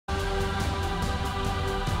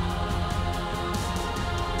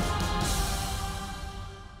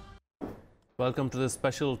Welcome to this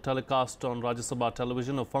special telecast on Rajya Sabha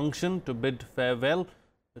television. A function to bid farewell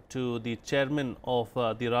to the chairman of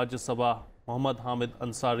the Rajya Sabha, Hamid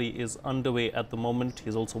Ansari, is underway at the moment. He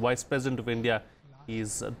is also Vice President of India.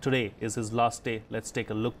 Today is his last day. Let's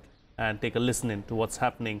take a look and take a listen in to what's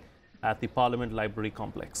happening at the Parliament Library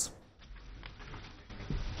complex.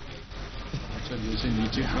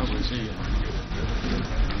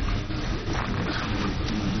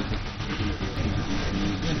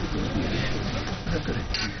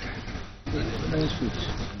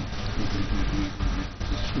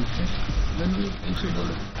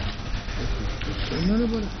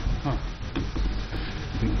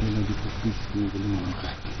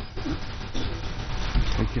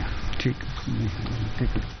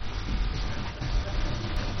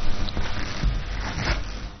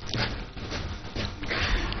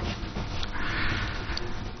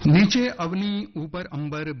 नीचे अवनी ऊपर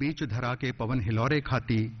अंबर बीच धरा के पवन हिलौरे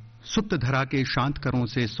खाती, सुप्त धरा के शांत करों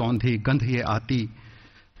से सौंधी गंध ये आती,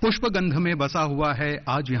 पुष्प गंध में बसा हुआ है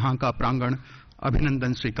आज यहां का प्रांगण,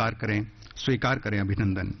 अभिनंदन स्वीकार करें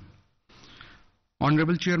अभिनंदन।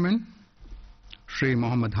 Honourable chairman Shri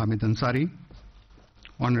Mohammad Hamid Ansari,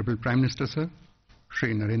 honourable prime minister sir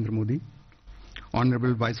Shri Narendra Modi,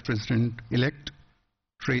 honourable vice president elect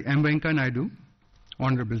Shri M Venkaiah Naidu,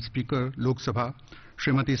 honourable speaker Lok Sabha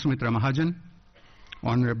Shrimati Sumitra Mahajan,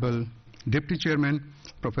 honourable deputy chairman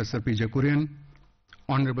professor PJ Kurien,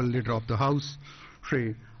 honourable leader of the house Shri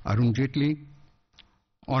Arun Jaitley,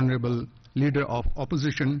 honourable leader of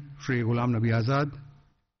opposition Shri Ghulam Nabi Azad,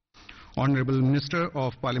 honourable minister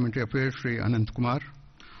of parliamentary affairs Shri Anant Kumar,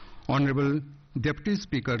 honourable deputy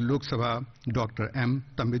speaker Lok Sabha doctor M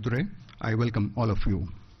तंबिदुरै, I welcome all of you.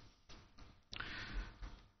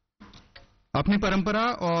 अपनी परंपरा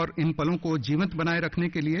और इन पलों को जीवंत बनाए रखने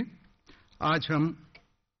के लिए आज हम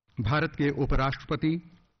भारत के उपराष्ट्रपति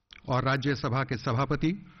और राज्यसभा के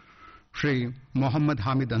सभापति श्री मोहम्मद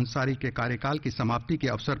हामिद अंसारी के कार्यकाल की समाप्ति के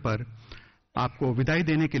अवसर पर आपको विदाई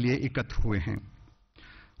देने के लिए एकत्र हुए हैं।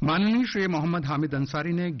 माननीय श्री मोहम्मद हामिद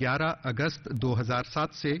अंसारी ने 11 अगस्त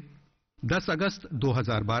 2007 से 10 अगस्त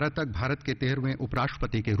 2012 तक भारत के 13वें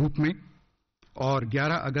उपराष्ट्रपति के रूप में और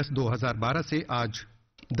 11 अगस्त 2012 से आज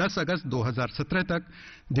 10 अगस्त 2017 तक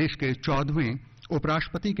देश के 14वें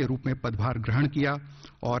उपराष्ट्रपति के रूप में पदभार ग्रहण किया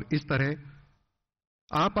और इस तरह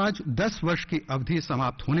आप आज 10 वर्ष की अवधि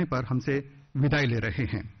समाप्त होने पर हमसे विदाई ले रहे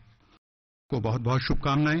हैं। को बहुत बहुत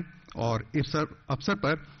शुभकामनाएं और इस अवसर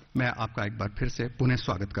पर मैं आपका एक बार फिर से पुनः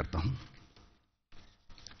स्वागत करता हूं।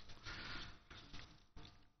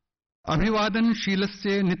 अभिवादन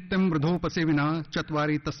शीलस्य नित्यं वृद्धोपसेविना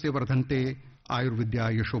चत्वारि तस्य वर्धन्ते आयुर्विद्या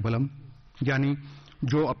यशोबलम, यानी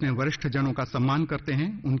जो अपने वरिष्ठ जनों का सम्मान करते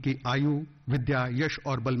हैं उनकी आयु, विद्या, यश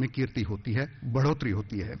और बल में कीर्ति होती है, बढ़ोतरी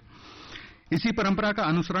होती है। इसी परंपरा का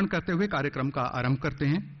अनुसरण करते हुए कार्यक्रम का आरंभ करते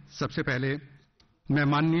हैं। सबसे पहले मैं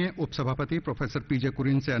माननीय उपसभापति प्रोफेसर पीजे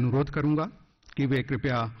कुरियन से अनुरोध करूंगा कि वे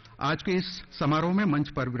कृपया आज के इस समारोह में मंच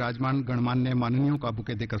पर विराजमान गणमान्य माननीयों का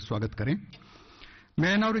बुके देकर स्वागत करें।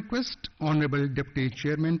 May I now request Honorable Deputy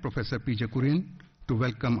Chairman Professor P.J. Kurian to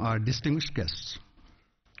welcome our distinguished guests.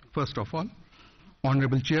 First of all,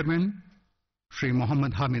 Honorable Chairman Shri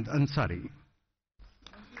Mohammad Hamid Ansari.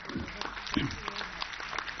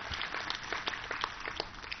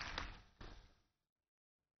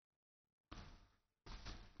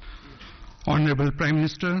 Honorable Prime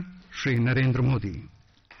Minister Shri Narendra Modi.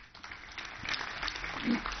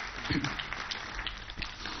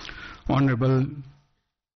 Honorable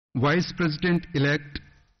Vice President-elect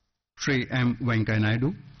Shri M. Venkaiah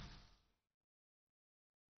Naidu.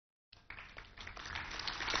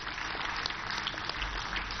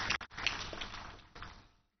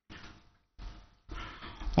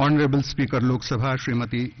 Honorable Speaker Lok Sabha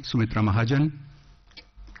Srimati Sumitra Mahajan.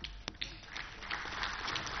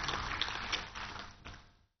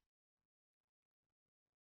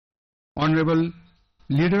 Honorable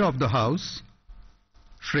Leader of the House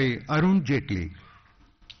Shri Arun Jetli.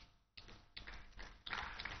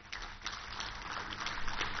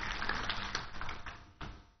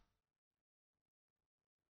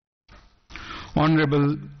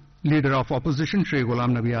 Honorable Leader of Opposition Shri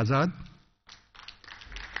Gulam Nabi Azad.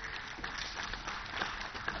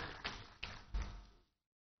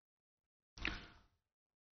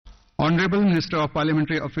 Honorable Minister of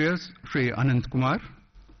Parliamentary Affairs Shri Anant Kumar.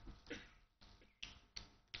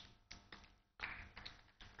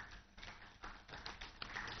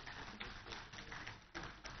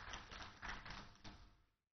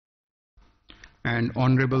 And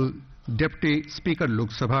Honorable Deputy Speaker Lok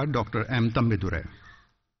Sabha Dr. M. Thambidurai.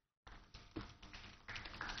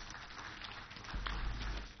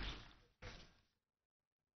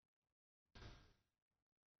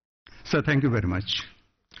 Sir, thank you very much.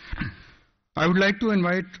 I would like to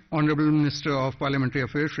invite Honorable Minister of Parliamentary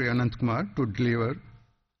Affairs, Shri Anant Kumar, to deliver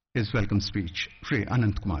his welcome speech. Shri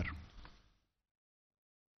Anant Kumar.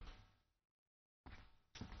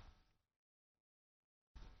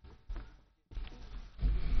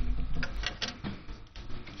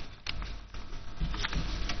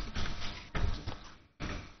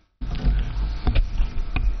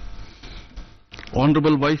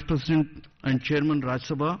 Honorable Vice President and Chairman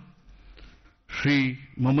Rajya Sabha, Shri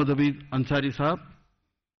Hamid Ansari Sahab,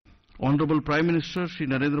 Honorable Prime Minister Shri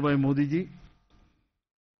Narendra Bhai Modi ji,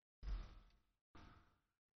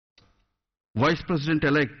 Vice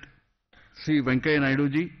President-elect Shri Venkaiah Naidu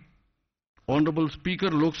ji, Honorable Speaker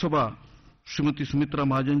Lok Sabha Srimati Sumitra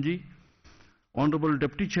Mahajan ji, Honorable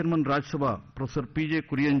Deputy Chairman Rajya Sabha Professor P.J.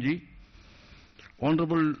 Kurian ji,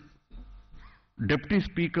 Honorable Deputy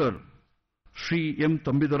Speaker Shri M.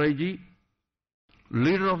 Tambidurai ji,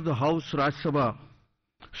 Leader of the House Rajya Sabha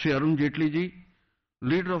Shri Arun Jaitley ji,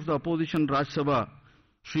 Leader of the Opposition Rajya Sabha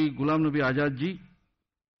Shri Ghulam Nabi Azad ji,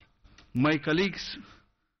 my colleagues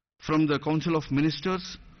from the Council of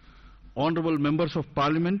Ministers, Honorable Members of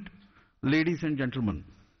Parliament, ladies and gentlemen.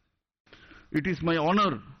 It is my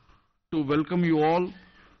honor to welcome you all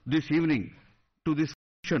this evening to this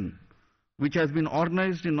function which has been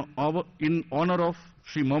organized in honor of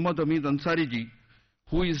Shri Hamid Ansari ji,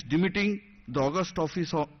 who is demitting the august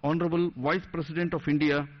office of Honorable Vice President of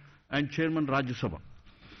India and Chairman Rajya Sabha.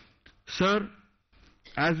 Sir,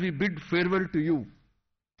 as we bid farewell to you,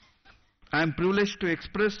 I am privileged to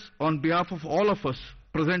express on behalf of all of us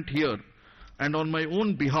present here and on my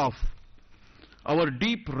own behalf our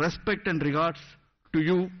deep respect and regards to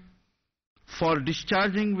you for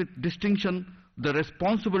discharging with distinction the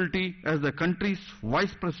responsibility as the country's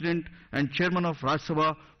Vice President and Chairman of Rajya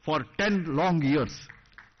Sabha for 10 long years.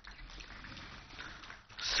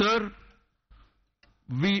 Sir,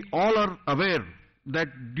 we all are aware that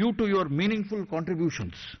due to your meaningful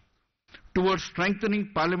contributions towards strengthening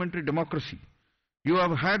parliamentary democracy, you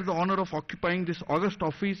have had the honor of occupying this august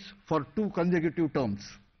office for 2 consecutive terms.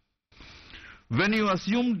 When you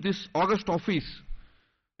assumed this august office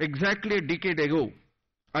exactly a decade ago,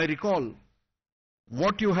 I recall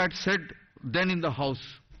what you had said then in the House,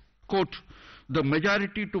 quote, "The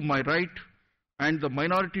majority to my right and the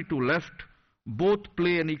minority to left both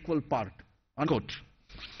play an equal part," unquote,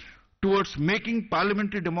 towards making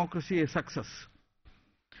parliamentary democracy a success.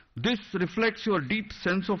 This reflects your deep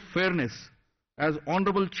sense of fairness as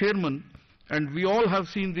Honorable Chairman, and we all have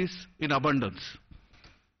seen this in abundance.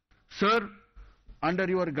 Sir, under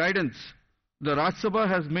your guidance, the Rajya Sabha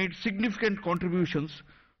has made significant contributions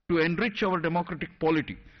to enrich our democratic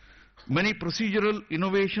polity. Many procedural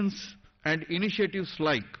innovations and initiatives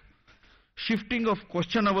like shifting of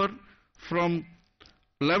question hour from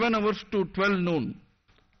 11 hours to 12 noon,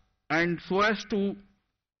 and so as to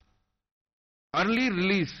early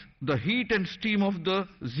release the heat and steam of the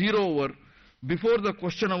 0 hour before the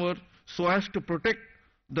question hour so as to protect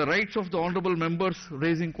the rights of the honorable members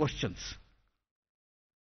raising questions.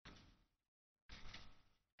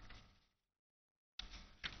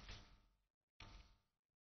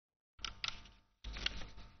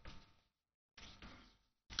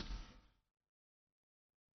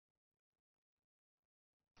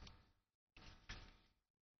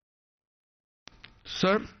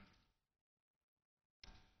 Sir,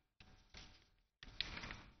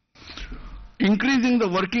 increasing the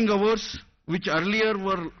working hours, which earlier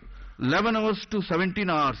were 11 hours to 17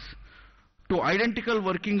 hours, to identical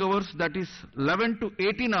working hours, that is 11 to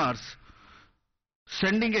 18 hours,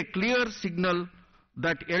 sending a clear signal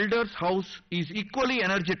that Elders' House is equally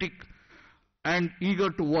energetic and eager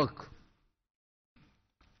to work.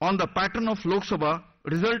 On the pattern of Lok Sabha,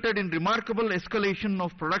 resulted in remarkable escalation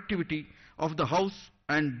of productivity of the House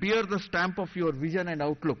and bear the stamp of your vision and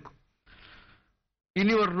outlook. In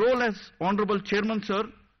your role as Honorable Chairman,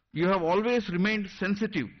 sir, you have always remained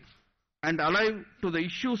sensitive and alive to the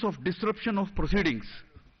issues of disruption of proceedings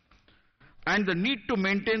and the need to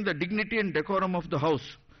maintain the dignity and decorum of the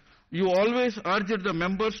House. You always urged the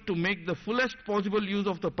members to make the fullest possible use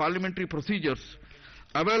of the parliamentary procedures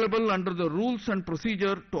available under the rules and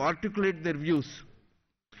procedure to articulate their views.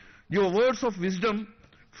 Your words of wisdom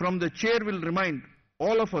from the chair will remind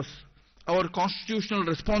all of us our constitutional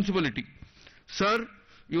responsibility. Sir,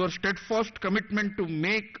 your steadfast commitment to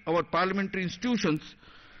make our parliamentary institutions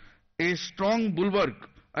a strong bulwark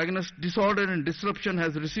against disorder and disruption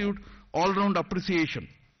has received all-round appreciation.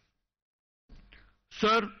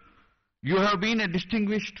 Sir, you have been a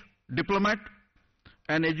distinguished diplomat,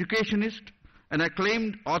 an educationist, an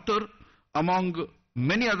acclaimed author, among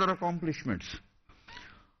many other accomplishments.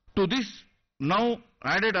 To this, now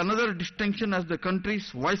added another distinction as the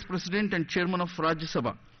country's Vice President and Chairman of Rajya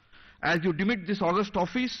Sabha. As you demit this august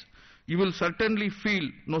office, you will certainly feel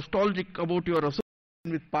nostalgic about your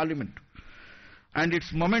association with Parliament and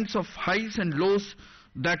its moments of highs and lows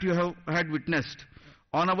that you have had witnessed.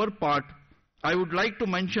 On our part, I would like to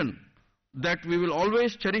mention that we will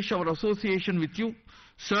always cherish our association with you.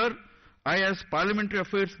 Sir, I as Parliamentary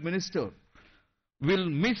Affairs Minister will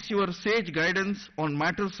miss your sage guidance on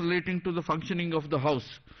matters relating to the functioning of the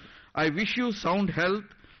House. I wish you sound health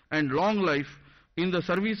and long life in the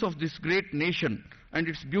service of this great nation and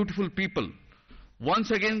its beautiful people.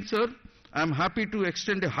 Once again, sir, I am happy to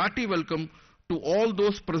extend a hearty welcome to all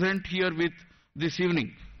those present here with this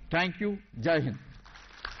evening. Thank you. Jai Hind.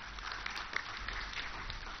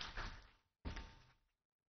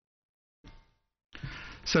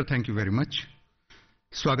 Sir, thank you very much.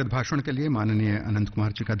 स्वागत भाषण के लिए माननीय अनंत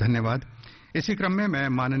कुमार जी का धन्यवाद। इसी क्रम में मैं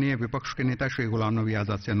माननीय विपक्ष के नेता श्री गुलाम नबी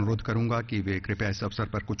आजाद से अनुरोध करूंगा कि वे कृपया इस अवसर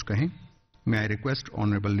पर कुछ कहें। May I request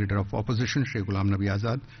Honorable Leader of Opposition Shri Ghulam Nabi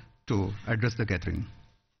Azad to address the gathering.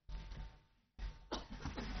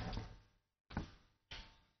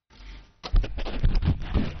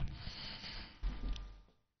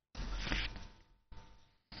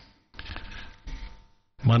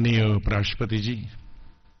 माननीय उपराष्ट्रपति जी,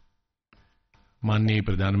 माननीय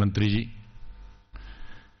प्रधानमंत्री जी,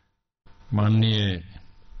 माननीय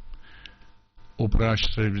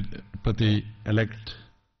उपराष्ट्रपति इलेक्ट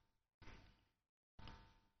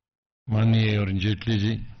माननीय अरुण जेटली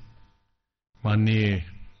जी, माननीय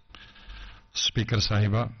स्पीकर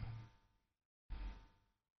साहिबा,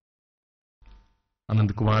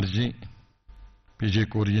 अनंत कुमार जी, पीजे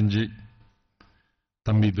कोरियन जी,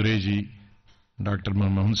 तंबी दुरे जी, डॉक्टर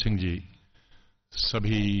मनमोहन सिंह जी,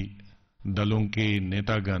 सभी दलों के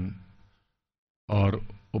नेतागण और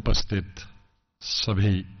उपस्थित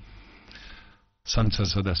सभी संसद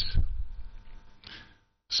सदस्य,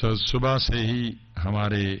 सुबह से ही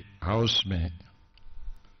हमारे हाउस में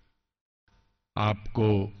आपको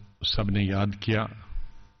सबने याद किया।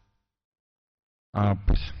 आप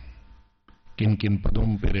किन किन पदों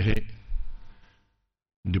पे रहे,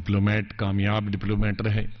 डिप्लोमेट, कामयाब डिप्लोमेट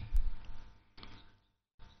रहे।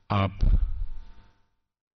 आप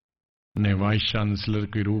ने वाइस चांसलर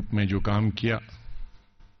के रूप में जो काम किया,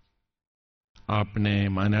 आपने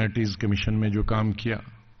माइनॉरिटीज कमीशन में जो काम किया,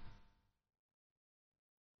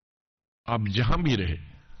 आप जहां भी रहे,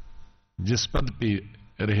 जिस पद पे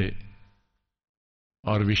रहे,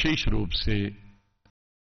 और विशेष रूप से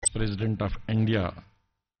प्रेसिडेंट ऑफ इंडिया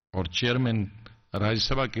और चेयरमैन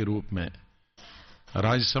राज्यसभा के रूप में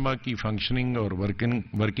राज्यसभा की फंक्शनिंग और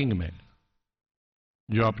वर्किंग में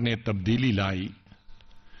जो आपने तब्दीली लाई,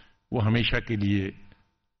 वो हमेशा के लिए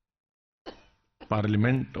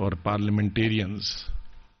पार्लियामेंट और पार्लियामेंटेरियंस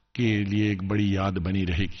के लिए एक बड़ी याद बनी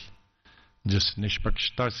रहेगी। जिस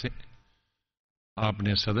निष्पक्षता से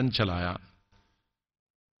आपने सदन चलाया,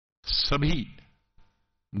 सभी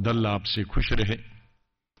दल आपसे खुश रहे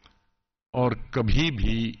और कभी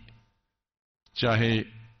भी चाहे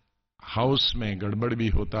हाउस में गड़बड़ भी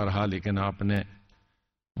होता रहा, लेकिन आपने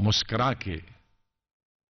मुस्कुरा के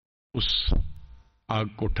उस आग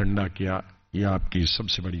को ठंडा किया। यह आपकी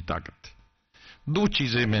सबसे बड़ी ताकत है। दो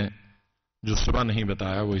चीजें मैं जो सुबह नहीं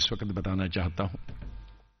बताया वो इस वक्त बताना चाहता हूं।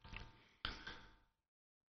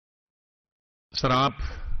 सर, आप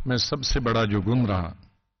में सबसे बड़ा जो गुण रहा,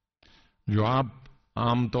 जो आप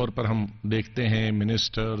आमतौर पर हम देखते हैं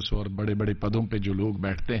मिनिस्टर्स और बड़े बड़े पदों पे जो लोग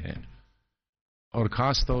बैठते हैं, और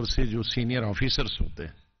खास तौर से जो सीनियर ऑफिसर्स होते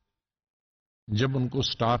हैं, जब उनको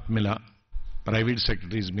स्टाफ मिला, प्राइवेट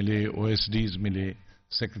सेक्रेटरीज मिले, ओएसडीज मिले,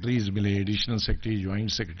 सेक्रेटरीज मिले, एडिशनल सेक्रेटरी, ज्वाइंट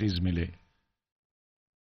सेक्रेटरीज मिले,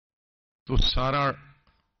 तो सारा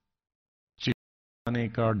चिट्ठी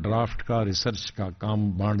का, ड्राफ्ट का, रिसर्च का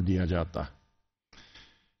काम बांट दिया जाता है।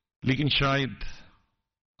 लेकिन शायद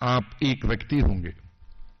आप एक व्यक्ति होंगे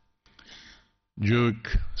जो एक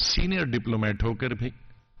सीनियर डिप्लोमेट होकर भी,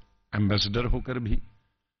 एम्बेसडर होकर भी,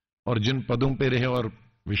 और जिन पदों पे रहे, और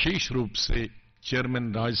विशेष रूप से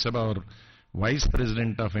चेयरमैन राज्यसभा और वाइस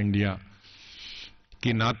प्रेसिडेंट ऑफ इंडिया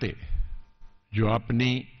के नाते जो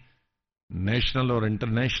अपनी नेशनल और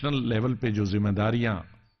इंटरनेशनल लेवल पे जो जिम्मेदारियां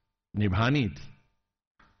निभानी थी,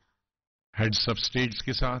 हेड्स ऑफ स्टेट्स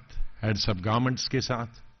के साथ, हेड्स ऑफ गवर्नमेंट्स के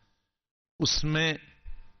साथ, उसमें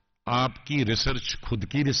आपकी रिसर्च खुद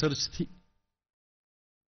की रिसर्च थी।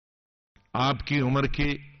 आपकी उम्र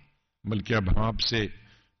के, बल्कि अब आपसे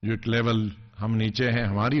जो एक लेवल हम नीचे हैं,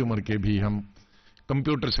 हमारी उम्र के भी हम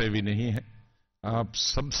कंप्यूटर सेवी नहीं हैं, आप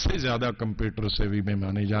सबसे ज्यादा कंप्यूटर सेवी में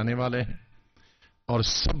माने जाने वाले हैं, और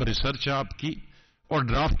सब रिसर्च आपकी और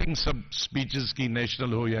ड्राफ्टिंग सब स्पीचेस की,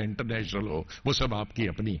 नेशनल हो या इंटरनेशनल हो, वो सब आपकी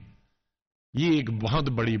अपनी। ये एक बहुत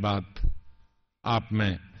बड़ी बात आप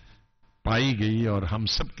में पाई गई और हम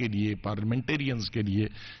सब के लिए, पार्लियामेंटेरियंस के लिए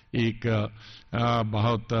एक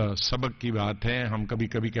बहुत सबक की बात है। हम कभी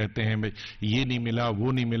कभी कहते हैं भाई ये नहीं मिला,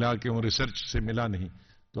 वो नहीं मिला, क्यों रिसर्च से मिला नहीं।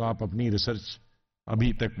 तो आप अपनी रिसर्च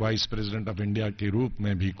अभी तक वाइस प्रेसिडेंट ऑफ इंडिया के रूप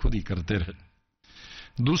में भी खुद ही करते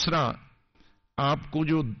रहे। दूसरा, आपको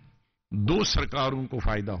जो 2 सरकारों को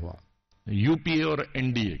फायदा हुआ, यूपीए और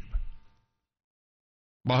एनडीए,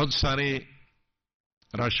 बहुत सारे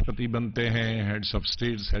राष्ट्रपति बनते हैं, heads of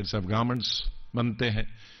states, heads of governments बनते हैं,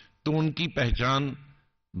 तो उनकी पहचान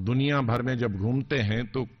दुनिया भर में जब घूमते हैं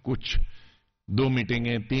तो कुछ 2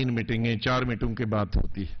 मीटिंगें, 3 मीटिंगें, 4 मीटिंगों की बात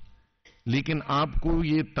होती है। लेकिन आपको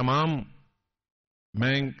ये तमाम,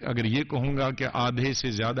 मैं अगर ये कहूंगा कि आधे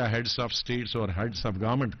से ज्यादा हेड्स ऑफ स्टेट्स और हेड्स ऑफ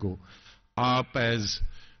गवर्नमेंट को आप एज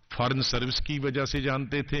फॉरेन सर्विस की वजह से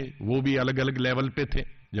जानते थे, वो भी अलग अलग लेवल पे थे।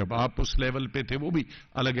 जब आप उस लेवल पे थे, वो भी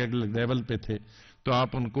अलग अलग लेवल पे थे, तो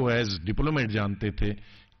आप उनको एज डिप्लोमेट जानते थे।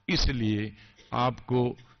 इसलिए आपको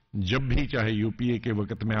जब भी, चाहे यूपीए के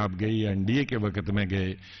वक्त में आप गए या एनडीए के वक्त में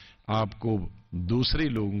गए, आपको दूसरे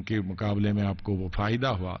लोगों के मुकाबले में आपको वो फायदा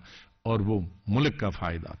हुआ और वो मुल्क का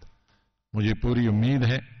फायदा था। मुझे पूरी उम्मीद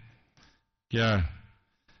है क्या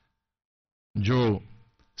जो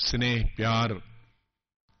स्नेह प्यार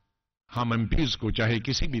हम एमपीज को, चाहे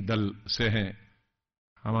किसी भी दल से हैं,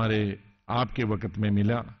 हमारे आपके वक्त में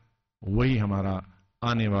मिला, वही हमारा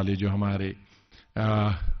आने वाले जो हमारे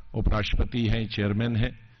उपराष्ट्रपति हैं, चेयरमैन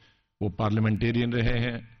हैं, वो पार्लियामेंटेरियन रहे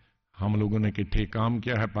हैं, हम लोगों ने इकट्ठे काम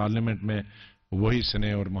किया है पार्लियामेंट में, वही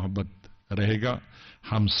स्नेह और मोहब्बत रहेगा।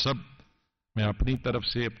 हम सब, मैं अपनी तरफ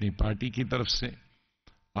से, अपनी पार्टी की तरफ से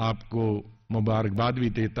आपको मुबारकबाद भी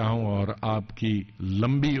देता हूं और आपकी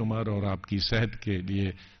लंबी उम्र और आपकी सेहत के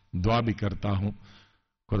लिए दुआ भी करता हूं।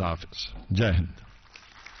 खुदा हाफिज। जय Hind.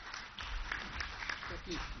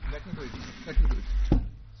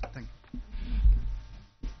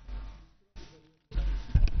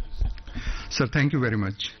 Sir, thank you very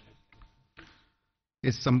much.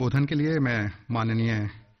 इस संबोधन के लिए मैं माननीय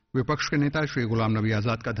विपक्ष के नेता श्री गुलाम नबी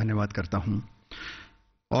आजाद का धन्यवाद करता हूं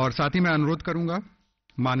और साथ ही मैं अनुरोध करूंगा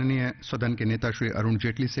माननीय सदन के नेता श्री अरुण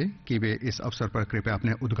जेटली से कि वे इस अवसर पर कृपया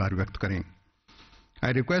अपने उद्गार व्यक्त करें।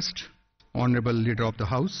 I request honourable leader of the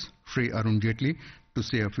house Shri Arun Jaitley to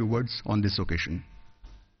से a few words on this occasion.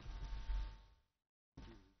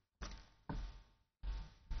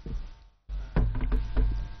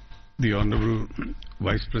 The Honorable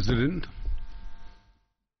Vice President,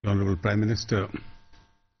 the Honorable Prime Minister,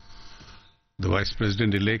 the Vice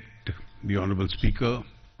President-elect, the Honorable Speaker,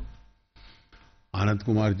 Anand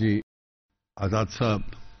Kumar ji, Azad Sahab,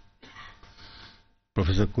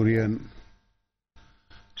 Professor Kurian,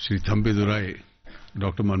 Shri Thambi Durai,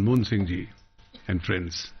 Dr. Manmohan Singh ji, and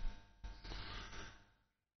friends.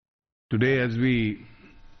 Today, as we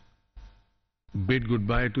bid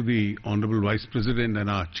goodbye to the Honorable Vice President and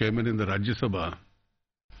our Chairman in the Rajya Sabha,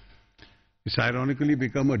 it's ironically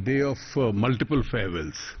become a day of multiple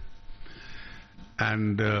farewells.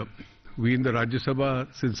 And we in the Rajya Sabha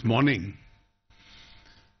since morning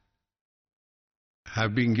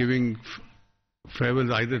have been giving farewells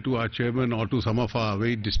either to our Chairman or to some of our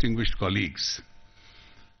very distinguished colleagues.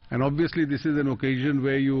 And obviously this is an occasion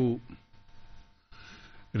where you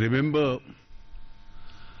remember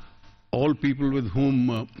all people with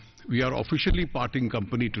whom we are officially parting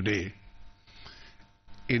company today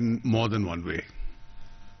in more than one way.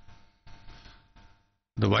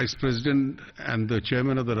 The Vice President and the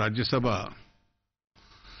Chairman of the Rajya Sabha,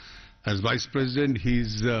 as Vice President,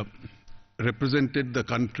 he's represented the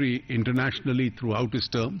country internationally throughout his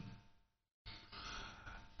term.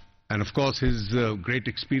 And of course, his great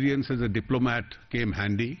experience as a diplomat came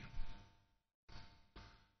handy.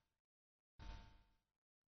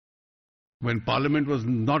 When Parliament was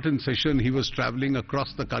not in session, he was traveling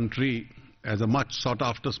across the country as a much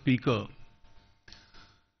sought-after speaker,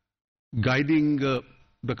 guiding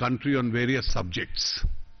the country on various subjects.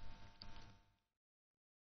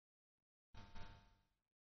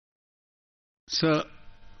 Sir,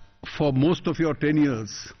 for most of your 10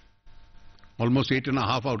 years, almost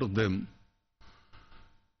 8.5 out of them,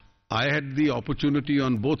 I had the opportunity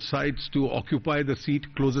on both sides to occupy the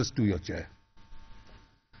seat closest to your chair.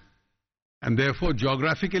 And therefore,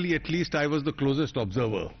 geographically at least, I was the closest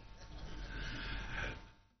observer.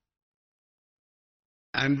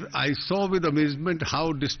 And I saw with amazement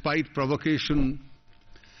how, despite provocation,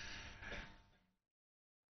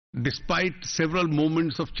 despite several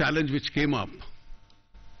moments of challenge which came up,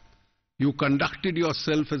 you conducted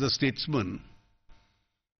yourself as a statesman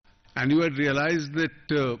and you had realized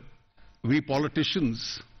that we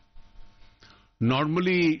politicians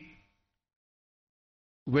normally,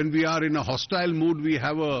 when we are in a hostile mood, we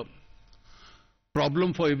have a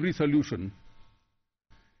problem for every solution.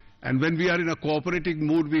 And when we are in a cooperating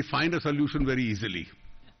mood, we find a solution very easily.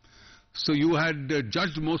 So you had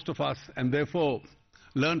judged most of us and therefore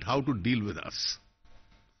learned how to deal with us.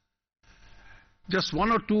 Just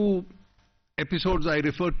one or two episodes I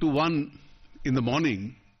referred to, one in the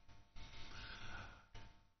morning.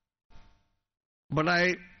 But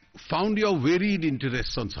I found your varied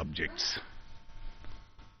interests on subjects.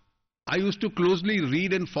 I used to closely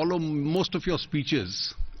read and follow most of your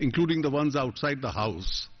speeches, including the ones outside the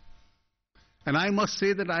House. And I must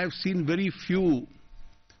say that I have seen very few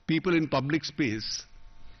people in public space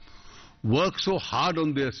work so hard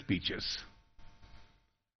on their speeches.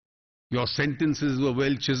 Your sentences were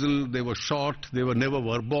well chiseled, they were short, they were never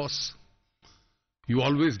verbose. You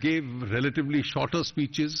always gave relatively shorter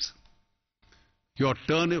speeches. Your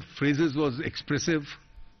turn of phrases was expressive.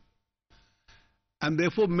 And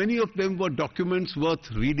therefore many of them were documents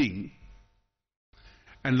worth reading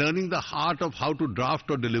and learning the art of how to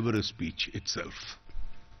draft or deliver a speech itself.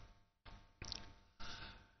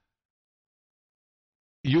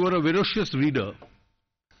 You were a voracious reader,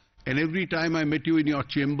 and every time I met you in your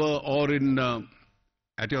chamber or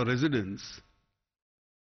at your residence,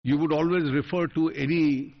 you would always refer to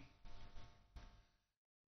any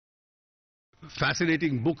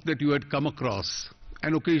fascinating book that you had come across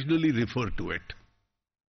and occasionally refer to it.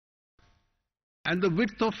 And the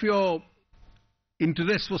width of your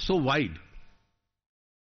interest was so wide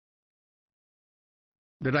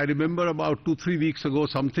that I remember about 2-3 weeks ago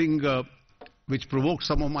something which provoked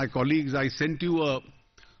some of my colleagues. I sent you a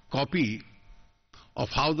copy of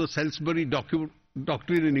how the Salisbury Doctrine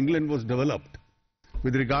in England was developed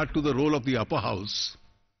with regard to the role of the upper house,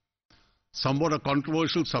 somewhat a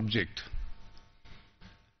controversial subject.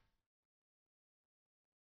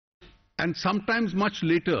 And sometimes much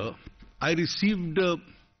later, I received a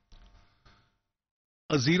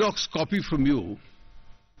Xerox copy from you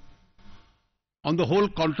on the whole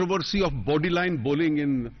controversy of bodyline bowling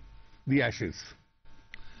in the Ashes.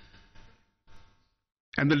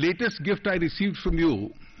 And the latest gift I received from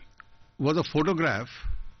you was a photograph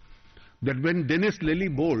that when Dennis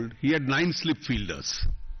Lillee bowled, he had 9 slip fielders.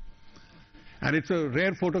 And it's a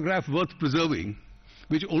rare photograph worth preserving,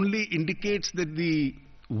 which only indicates that the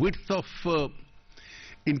width of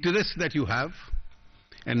interest that you have.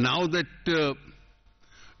 And now that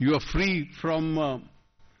you are free from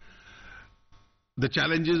the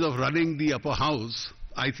challenges of running the upper house,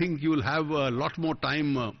 I think you will have a lot more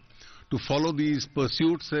time to follow these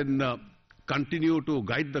pursuits and continue to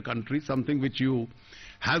guide the country, something which you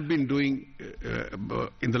have been doing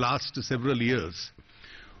in the last several years.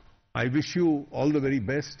 I wish you all the very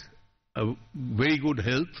best, a very good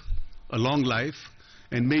health, a long life,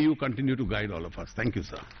 and may you continue to guide all of us. Thank you,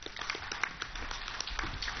 sir.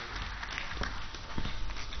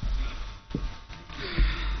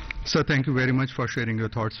 Sir, thank you very much for sharing your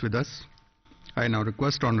thoughts with us. I now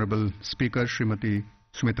request Honorable Speaker Srimati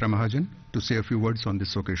Sumitra Mahajan to say a few words on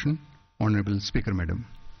this occasion. Honorable Speaker, Madam.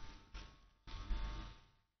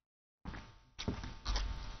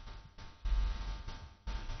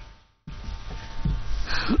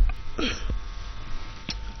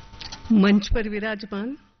 मंच पर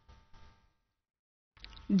विराजमान,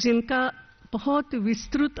 जिनका बहुत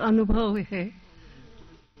विस्तृत अनुभव है,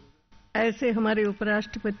 ऐसे हमारे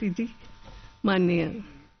उपराष्ट्रपति जी माननीय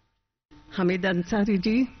हामिद अंसारी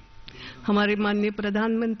जी, हमारे माननीय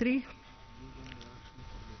प्रधानमंत्री,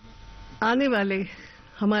 आने वाले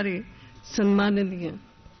हमारे सम्माननीय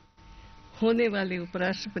होने वाले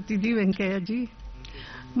उपराष्ट्रपति जी वेंकैया जी,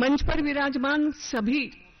 मंच पर विराजमान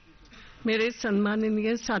सभी मेरे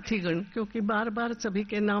सम्माननीय साथीगण, क्योंकि बार बार सभी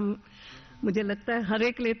के नाम मुझे लगता है हर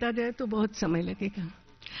एक लेता जाए तो बहुत समय लगेगा।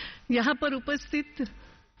 यहाँ पर उपस्थित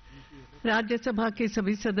राज्यसभा के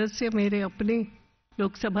सभी सदस्य, मेरे अपने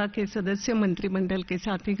लोकसभा के सदस्य, मंत्रिमंडल के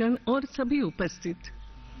साथीगण और सभी उपस्थित,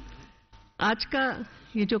 आज का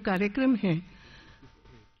ये जो कार्यक्रम है,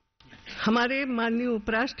 हमारे माननीय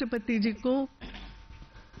उपराष्ट्रपति जी को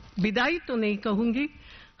विदाई तो नहीं कहूंगी,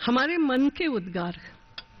 हमारे मन के उद्गार,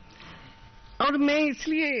 और मैं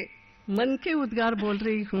इसलिए मन के उद्गार बोल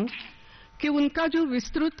रही हूं कि उनका जो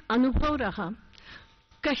विस्तृत अनुभव रहा,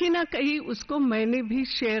 कहीं ना कहीं उसको मैंने भी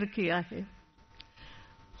शेयर किया है।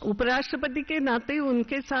 उपराष्ट्रपति के नाते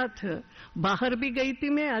उनके साथ बाहर भी गई थी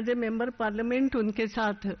मैं, एज ए मेंबर पार्लियामेंट, उनके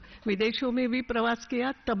साथ विदेशों में भी प्रवास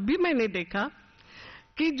किया। तब भी मैंने देखा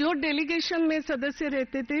कि जो डेलीगेशन में सदस्य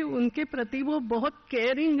रहते थे, उनके प्रति वो बहुत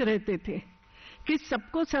केयरिंग रहते थे कि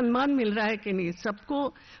सबको सम्मान मिल रहा है कि नहीं,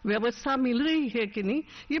 सबको व्यवस्था मिल रही है कि नहीं,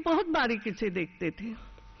 ये बहुत बारीकी से देखते थे।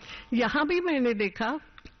 यहाँ भी मैंने देखा,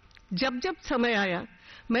 जब जब समय आया,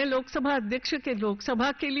 मैं लोकसभा अध्यक्ष के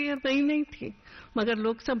लोकसभा के लिए नहीं थी, मगर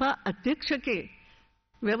लोकसभा अध्यक्ष के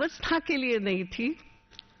व्यवस्था के लिए नहीं थी,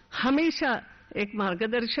 हमेशा एक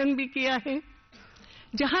मार्गदर्शन भी किया है।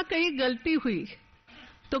 जहां कहीं गलती हुई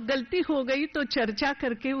तो गलती हो गई तो चर्चा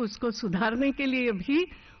करके उसको सुधारने के लिए भी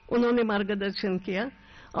उन्होंने मार्गदर्शन किया।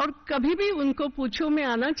 और कभी भी उनको पूछो, मैं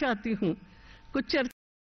आना चाहती हूं, कुछ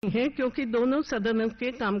चर्चा नहीं है क्योंकि दोनों सदनों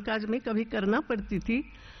के कामकाज में कभी करना पड़ती थी,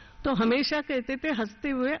 तो हमेशा कहते थे हंसते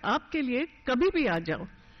हुए, आपके लिए कभी भी आ जाओ।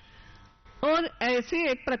 और ऐसे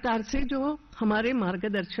एक प्रकार से जो हमारे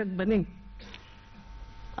मार्गदर्शक बने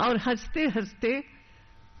और हंसते हंसते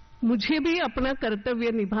मुझे भी अपना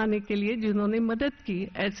कर्तव्य निभाने के लिए जिन्होंने मदद की,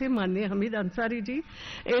 ऐसे माननीय हमीद अंसारी जी।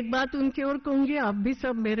 एक बात उनकी ओर कहूंगी, आप भी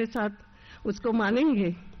सब मेरे साथ उसको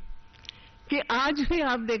मानेंगे कि आज भी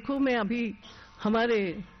आप देखो, मैं अभी हमारे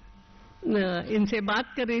इनसे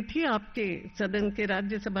बात कर रही थी, आपके सदन के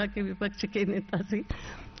राज्यसभा के विपक्ष के नेता से,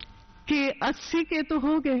 कि 80 के तो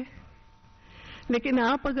हो गए, लेकिन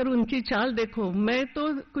आप अगर उनकी चाल देखो, मैं तो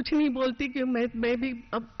कुछ नहीं बोलती कि मैं भी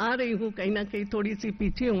अब आ रही हूं, कहीं ना कहीं थोड़ी सी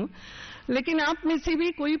पीछे हूं, लेकिन आप में से भी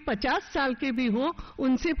कोई 50 साल के भी हो,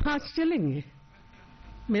 उनसे फास्ट चलेंगे।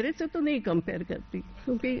 मेरे से तो नहीं कंपेयर करती,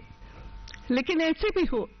 क्योंकि लेकिन ऐसे भी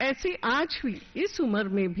हो, ऐसे आज भी इस उम्र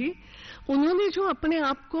में भी उन्होंने जो अपने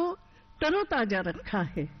आप को तरोताजा रखा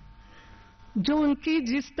है, जो उनकी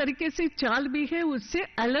जिस तरीके से चाल भी है, उससे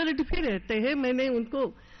अलर्ट भी रहते हैं। मैंने उनको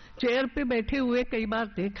चेयर पे बैठे हुए कई बार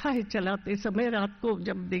देखा है, चलाते समय, रात को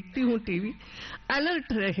जब देखती हूँ टीवी,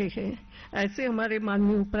 अलर्ट रहे हैं। ऐसे हमारे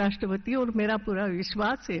माननीय उपराष्ट्रपति, और मेरा पूरा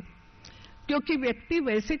विश्वास है, क्योंकि व्यक्ति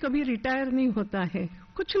वैसे कभी रिटायर नहीं होता है,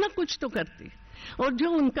 कुछ ना कुछ तो करते, और जो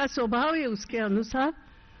उनका स्वभाव है उसके अनुसार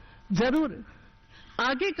जरूर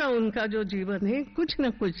आगे का उनका जो जीवन है, कुछ न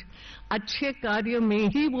कुछ अच्छे कार्य में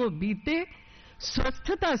ही वो बीते,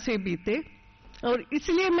 स्वस्थता से बीते। और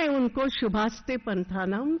इसलिए मैं उनको शुभास्ते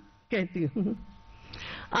पंथानाम कहती हूं।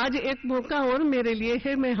 आज एक मौका और मेरे लिए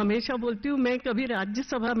है, मैं हमेशा बोलती हूं, मैं कभी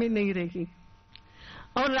राज्यसभा में नहीं रही,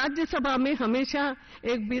 और राज्यसभा में हमेशा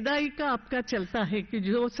एक विदाई का आपका चलता है कि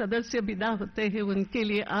जो सदस्य विदा होते हैं उनके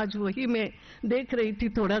लिए, आज वही मैं देख रही थी,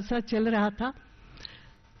 थोड़ा सा चल रहा था।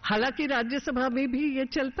 हालांकि राज्यसभा में भी ये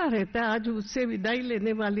चलता रहता है, आज उससे विदाई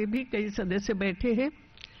लेने वाले भी कई सदस्य बैठे हैं।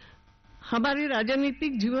 हमारे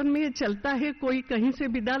राजनीतिक जीवन में ये चलता है, कोई कहीं से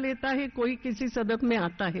विदा लेता है, कोई किसी सदन में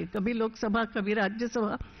आता है, कभी लोकसभा कभी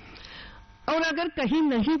राज्यसभा, और अगर कहीं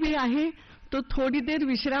नहीं भी आए तो थोड़ी देर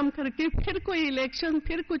विश्राम करके फिर कोई इलेक्शन,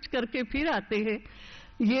 फिर कुछ करके फिर आते हैं।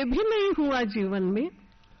 ये भी नहीं हुआ जीवन में,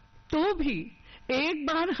 तो भी एक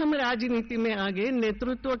बार हम राजनीति में आ गए,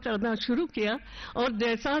 नेतृत्व करना शुरू किया, और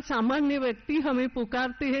जैसा सामान्य व्यक्ति हमें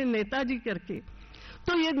पुकारते हैं नेताजी करके,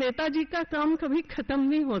 तो ये नेताजी का काम कभी खत्म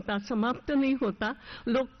नहीं होता, समाप्त नहीं होता।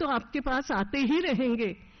 लोग तो आपके पास आते ही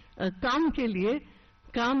रहेंगे काम के लिए,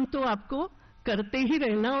 काम तो आपको करते ही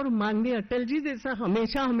रहना। और माननीय अटल जी जैसा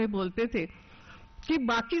हमेशा हमें बोलते थे कि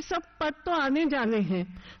बाकी सब पद तो आने जाने हैं,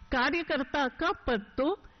 कार्यकर्ता का पद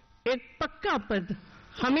तो एक पक्का पद,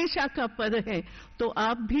 हमेशा का पद है। तो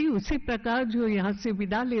आप भी उसी प्रकार जो यहाँ से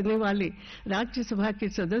विदा लेने वाले राज्यसभा के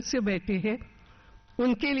सदस्य बैठे हैं,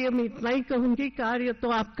 उनके लिए मैं इतना ही कहूंगी, कार्य तो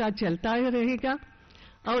आपका चलता ही रहेगा,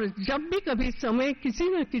 और जब भी कभी समय किसी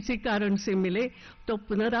न किसी कारण से मिले तो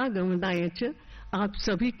पुनरागमनाय च। आप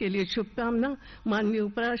सभी के लिए शुभकामना। माननीय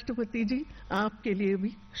उपराष्ट्रपति जी, आपके लिए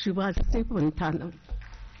भी शुभास्ते पंथानम।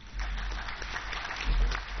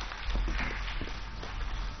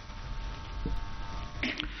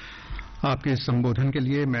 आपके संबोधन के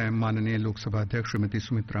लिए मैं माननीय लोकसभा अध्यक्ष श्रीमती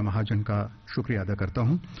सुमित्रा महाजन का शुक्रिया अदा करता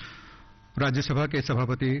हूं। राज्यसभा के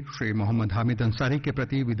सभापति श्री मोहम्मद हामिद अंसारी के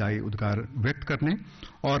प्रति विदाई उद्गार व्यक्त करने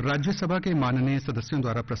और राज्यसभा के माननीय सदस्यों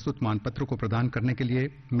द्वारा प्रस्तुत मानपत्र को प्रदान करने के लिए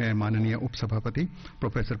मैं माननीय उपसभापति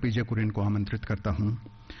प्रोफेसर पीजे कुरियन को आमंत्रित करता हूं।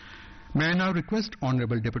 मैं now request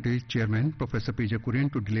honourable deputy chairman professor PJ Kurien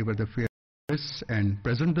to deliver the fair address and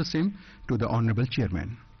present the same to the honourable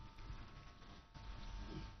chairman.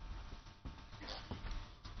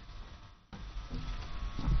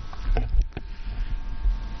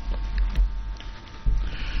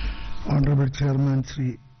 Honorable Chairman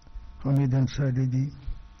Sri Hamid Ansari ji,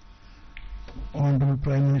 Honorable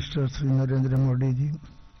Prime Minister Sri Narendra Modi ji,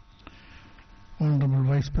 Honorable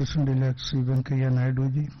Vice President-elect Sri Venkaiah Naidu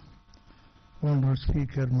ji, Honorable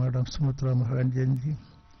Speaker Madam Sumitra Mahajan ji,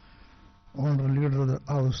 Honorable Leader of the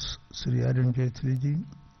House Sri Arun Jaitley ji,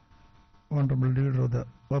 Honorable Leader of the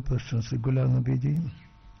Opposition Sri Ghulam Nabi ji,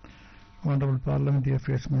 Honorable Parliamentary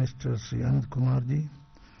Affairs Minister Sri Anand Kumarji,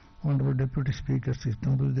 Honorable Deputy Speaker Sri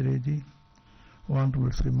Tambudireji,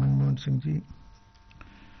 Honorable Sri Manmohan Singh Ji.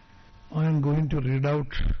 I am going to read out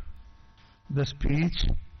the speech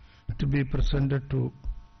to be presented to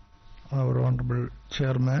our Honorable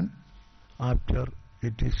Chairman after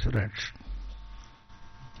it is read.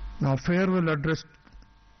 Now, farewell address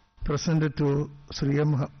presented to Sri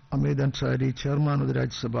Hamid Ansari, Chairman of the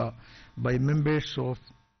Rajya Sabha, by members of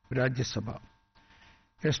Rajya Sabha.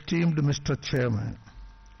 Esteemed Mr. Chairman,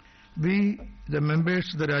 we, the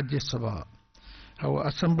members of the Rajya Sabha, have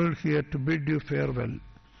assembled here to bid you farewell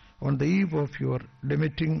on the eve of your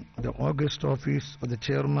demitting the august office of the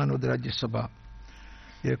Chairman of the Rajya Sabha,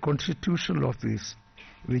 a constitutional office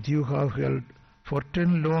which you have held for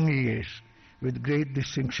 10 long years with great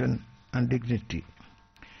distinction and dignity.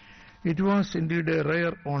 It was indeed a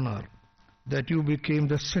rare honor that you became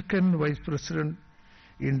the second Vice President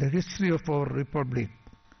in the history of our Republic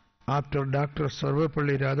after Dr.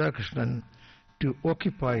 Sarvepalli Radhakrishnan to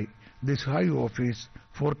occupy this high office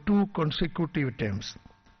for 2 consecutive terms.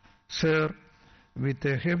 Sir, with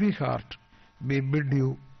a heavy heart, we bid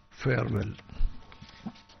you farewell.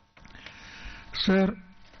 Sir,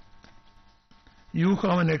 you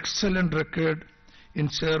have an excellent record in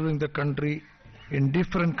serving the country in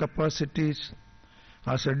different capacities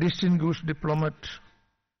as a distinguished diplomat,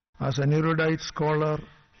 as an erudite scholar,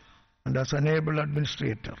 and as an able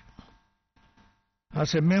administrator.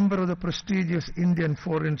 As a member of the prestigious Indian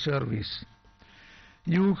Foreign Service,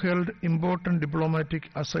 you held important diplomatic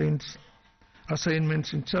assignments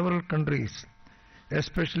in several countries,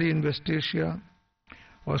 especially in West Asia,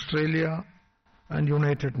 Australia, and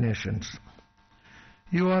United Nations.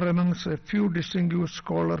 You are amongst a few distinguished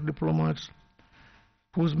scholar diplomats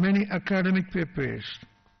whose many academic papers,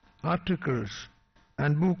 articles,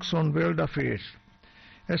 and books on world affairs,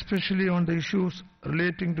 especially on the issues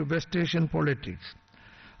relating to West Asian politics,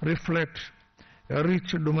 reflect a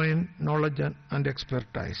rich domain knowledge and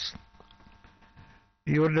expertise.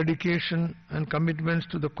 Your dedication and commitments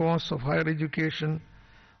to the cause of higher education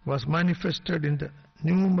was manifested in the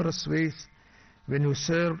numerous ways when you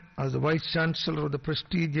served as the Vice Chancellor of the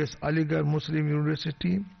prestigious Aligarh Muslim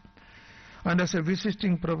University and as a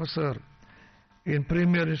visiting professor in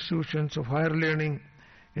premier institutions of higher learning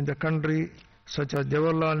in the country such as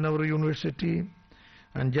Jawaharlal Nehru University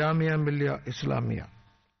and Jamia Millia Islamia.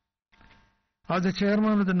 As the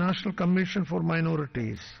Chairman of the National Commission for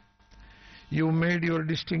Minorities, you made your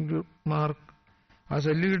distinct mark as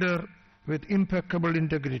a leader with impeccable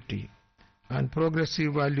integrity and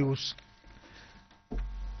progressive values,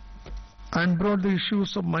 and brought the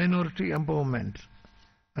issues of minority empowerment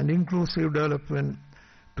and inclusive development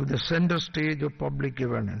to the center stage of public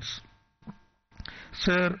governance.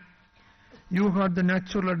 Sir, you had the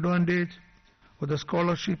natural advantage of the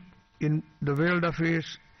scholarship in the world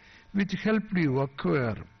affairs which helped you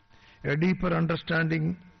acquire a deeper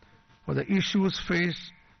understanding of the issues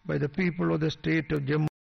faced by the people of the state of Jammu and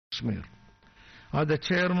Kashmir. As the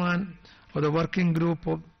chairman of the working group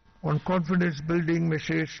on confidence building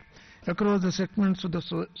measures across the segments of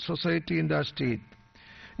the society in that state,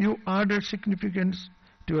 you added significance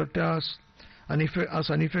to your task as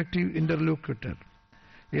an effective interlocutor.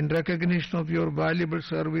 In recognition of your valuable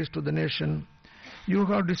service to the nation, you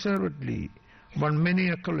have deservedly won many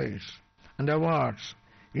accolades and awards,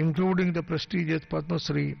 including the prestigious Padma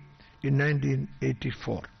Shri in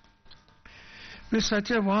 1984. With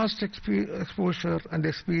such a vast exposure and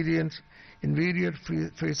experience in various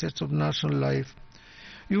facets of national life,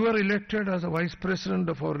 you were elected as the Vice President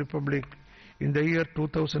of our Republic in the year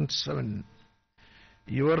 2007.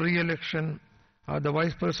 Your re-election as the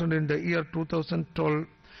Vice President in the year 2012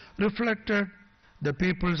 reflected the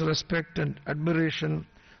people's respect and admiration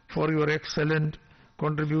for your excellent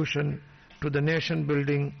contribution to the nation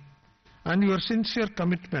building and your sincere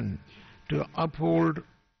commitment to uphold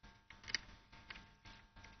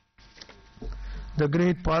the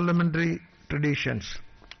great parliamentary traditions.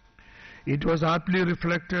 It was aptly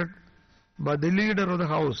reflected by the leader of the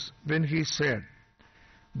House when he said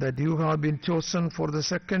that you have been chosen for the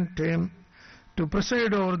second term to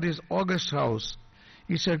preside over this august House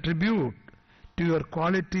is a tribute to your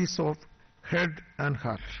qualities of head and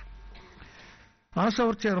heart. As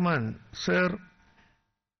our chairman, sir,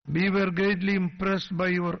 we were greatly impressed by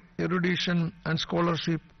your erudition and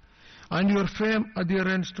scholarship and your firm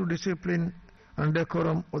adherence to discipline and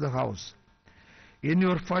decorum of the House. In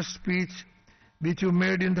your first speech, which you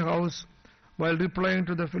made in the House while replying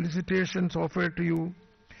to the felicitations offered to you,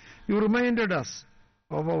 you reminded us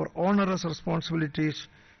of our onerous responsibilities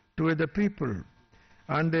toward the people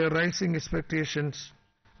and their rising expectations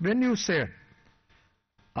when you said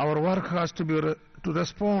our work has to be to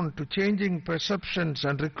respond to changing perceptions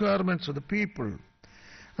and requirements of the people,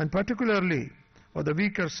 and particularly of the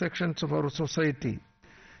weaker sections of our society,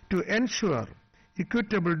 to ensure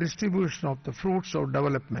equitable distribution of the fruits of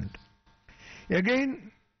development.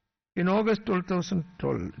 Again, in August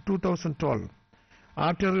 2012,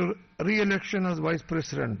 after your re-election as Vice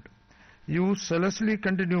President, you zealously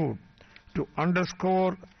continued to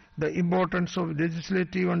underscore the importance of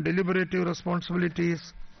legislative and deliberative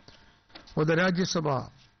responsibilities of the Rajya Sabha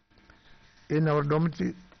in our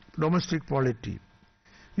domestic polity.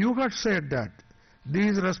 You had said that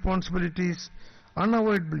these responsibilities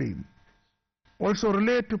unavoidably also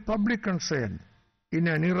relate to public concern in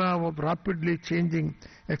an era of rapidly changing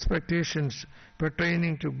expectations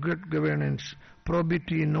pertaining to good governance,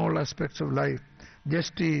 probity in all aspects of life,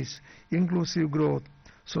 justice, inclusive growth,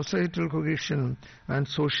 societal cohesion, and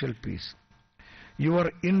social peace. Your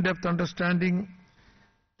in-depth understanding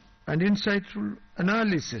and insightful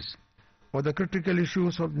analysis of the critical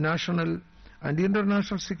issues of national and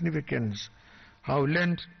international significance have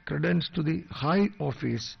lent credence to the high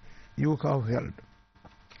office you have held.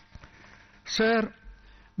 Sir,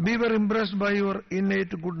 we were impressed by your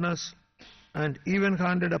innate goodness and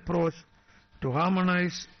even-handed approach to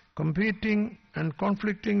harmonize competing and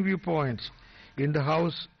conflicting viewpoints in the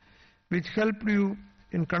House, which helped you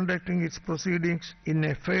in conducting its proceedings in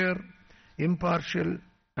a fair, impartial,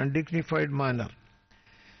 and dignified manner.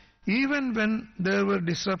 Even when there were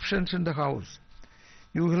disruptions in the House,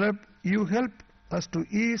 you helped us to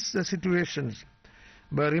ease the situations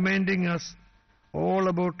by reminding us all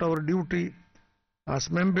about our duty as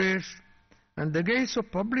members and the gaze of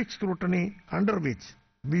public scrutiny under which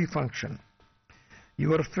we function.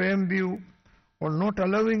 Your firm view on not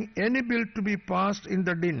allowing any bill to be passed in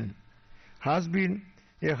the din has been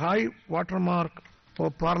a high watermark for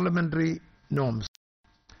parliamentary norms.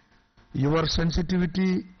 Your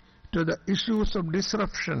sensitivity to the issues of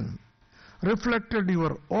disruption reflected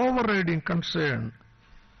your overriding concern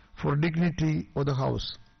for dignity of the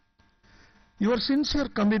House. Your sincere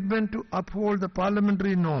commitment to uphold the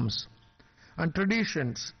parliamentary norms and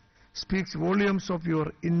traditions speaks volumes of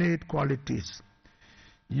your innate qualities.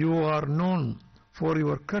 You are known for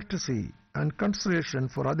your courtesy and consideration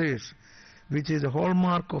for others, which is a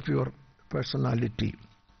hallmark of your personality.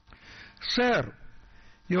 Sir,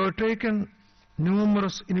 you have taken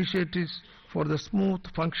numerous initiatives for the smooth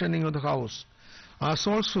functioning of the House, as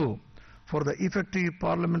also for the effective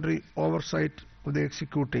parliamentary oversight of the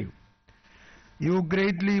executive. You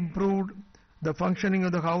greatly improved the functioning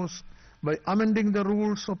of the House by amending the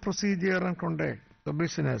rules of procedure and conduct the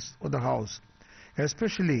business of the House,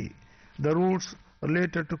 especially the rules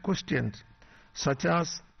related to questions, such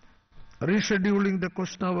as rescheduling the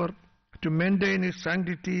question hour to maintain its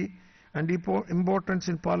sanctity and importance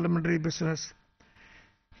in parliamentary business.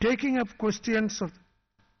 Taking up questions of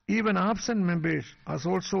even absent members as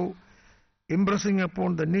also impressing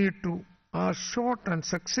upon the need to ask short and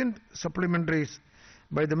succinct supplementaries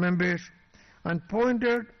by the members and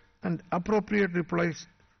pointed and appropriate replies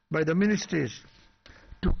by the ministers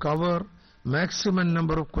to cover maximum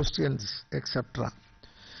number of questions, etc.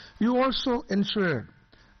 You also ensured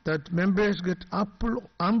that members get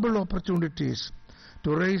ample opportunities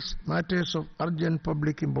to raise matters of urgent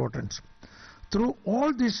public importance. Through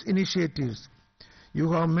all these initiatives,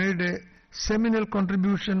 you have made a seminal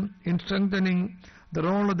contribution in strengthening the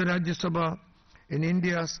role of the Rajya Sabha in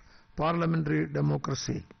India's parliamentary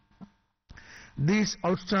democracy. These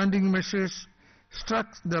outstanding measures struck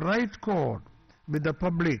the right chord with the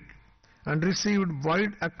public and received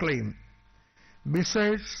wide acclaim.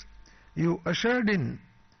 Besides, you ushered in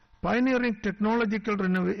pioneering technological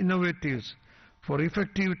innovatives for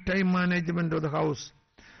effective time management of the House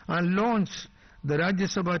and launched the Rajya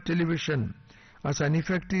Sabha television as an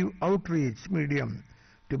effective outreach medium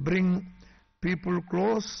to bring people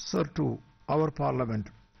closer to our Parliament.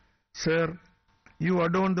 Sir, you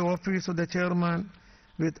adorn the office of the Chairman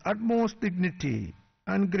with utmost dignity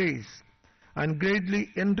and grace and greatly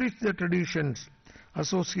enrich the traditions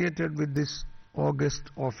associated with this august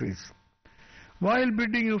office. While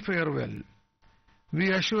bidding you farewell,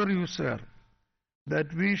 we assure you, sir,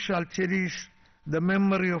 that we shall cherish the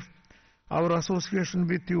memory of our association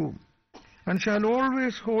with you and shall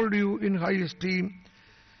always hold you in high esteem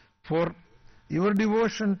for your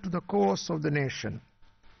devotion to the cause of the nation.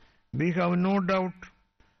 We have no doubt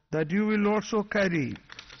that you will also carry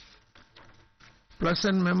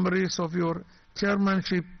pleasant memories of your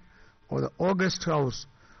chairmanship of the august House,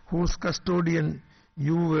 whose custodian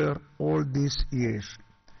you were all these years.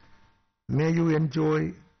 May you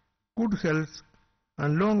enjoy good health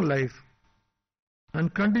and long life,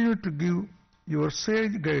 and continue to give your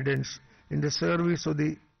sage guidance in the service of the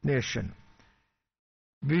nation.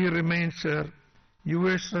 We remain, sir,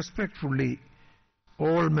 yours respectfully,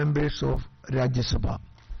 all members of Rajya Sabha.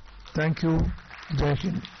 Thank you. Jai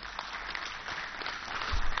Hind.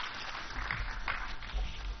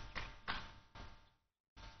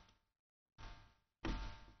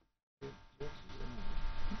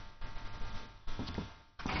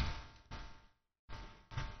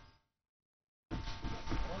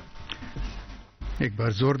 एक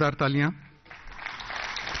बार जोरदार तालियां।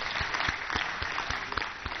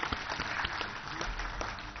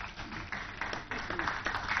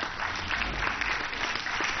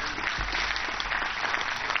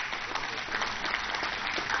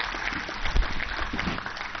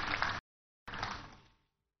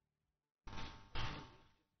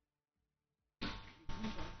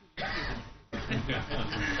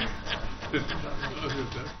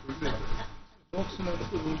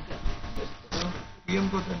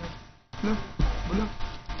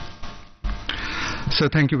 Sir,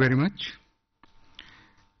 thank you very much.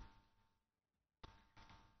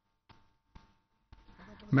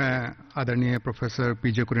 मैं आदरणीय professor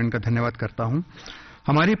पीजे कुरियन का धन्यवाद करता हूं।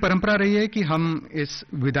 हमारी परंपरा रही है कि हम इस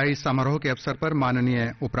विदाई समारोह के अवसर पर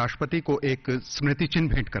माननीय उपराष्ट्रपति को एक स्मृति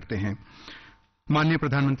चिन्ह भेंट करते हैं। माननीय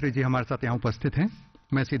प्रधानमंत्री जी हमारे साथ यहां उपस्थित हैं।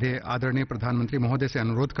 मैं सीधे आदरणीय प्रधानमंत्री महोदय से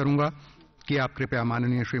अनुरोध करूंगा कि आप कृपया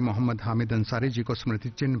माननीय श्री मोहम्मद हामिद अंसारी जी को स्मृति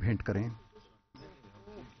चिन्ह भेंट करें।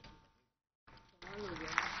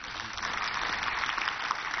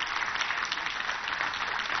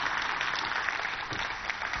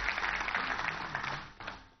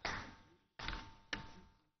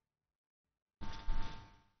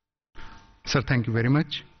 Sir, thank you very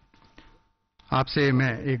much. आपसे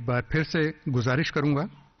मैं एक बार फिर से गुजारिश करूंगा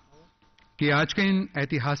कि आज के इन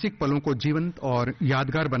ऐतिहासिक पलों को जीवंत और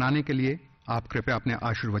यादगार बनाने के लिए आप कृपया अपने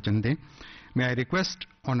आशीर्वचन दें। मे I request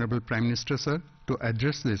honourable prime minister sir to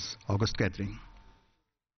address this August gathering.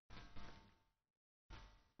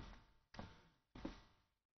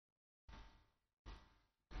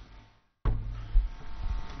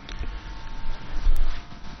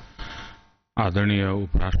 आदरणीय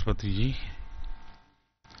उपराष्ट्रपति जी,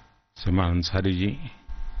 श्रीमान अंसारी जी,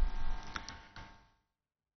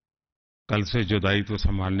 कल से जो दायित्व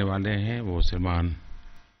संभालने वाले हैं वो श्रीमान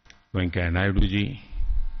वेंकैया नायडू जी,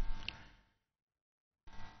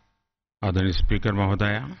 आदरणीय स्पीकर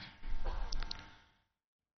महोदया,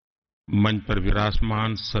 मंच पर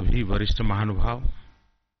विराजमान सभी वरिष्ठ महानुभाव,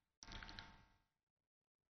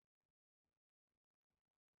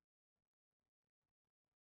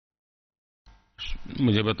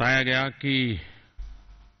 मुझे बताया गया कि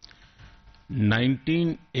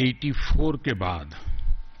 1984 के बाद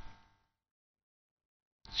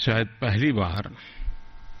शायद पहली बार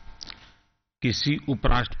किसी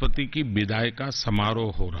उपराष्ट्रपति की विदाई का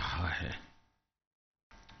समारोह हो रहा है,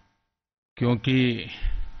 क्योंकि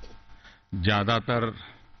ज्यादातर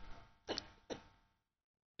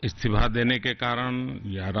इस्तीफा देने के कारण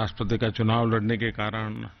या राष्ट्रपति का चुनाव लड़ने के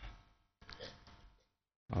कारण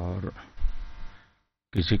और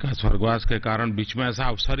किसी का स्वर्गवास के कारण बीच में ऐसा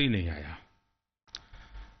अवसर ही नहीं आया।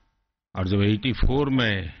 और जब 84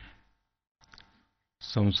 में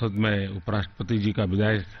संसद में उपराष्ट्रपति जी का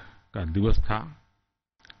विदाई का दिवस था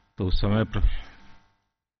तो उस समय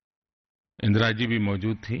इंदिरा जी भी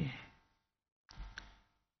मौजूद थी।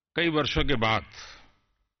 कई वर्षों के बाद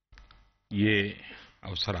ये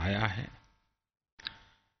अवसर आया है।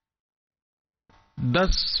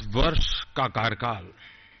 10 वर्ष का कार्यकाल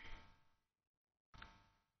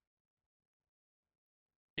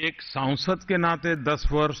एक सांसद के नाते 10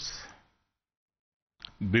 वर्ष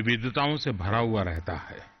विविधताओं से भरा हुआ रहता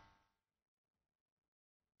है।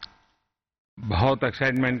 बहुत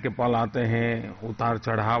एक्साइटमेंट के पल आते हैं, उतार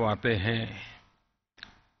चढ़ाव आते हैं।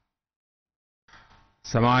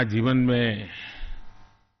 समाज जीवन में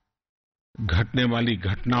घटने वाली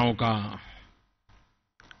घटनाओं का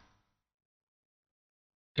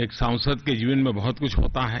एक सांसद के जीवन में बहुत कुछ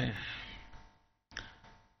होता है।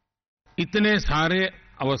 इतने सारे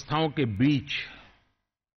अवस्थाओं के बीच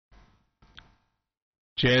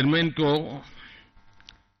चेयरमैन को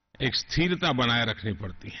एक स्थिरता बनाए रखनी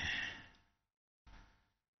पड़ती है।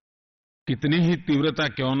 कितनी ही तीव्रता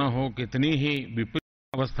क्यों न हो, कितनी ही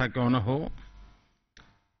विपरीत अवस्था क्यों न हो,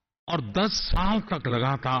 और 10 साल तक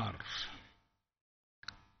लगातार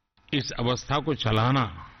इस अवस्था को चलाना,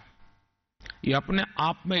 ये अपने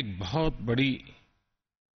आप में एक बहुत बड़ी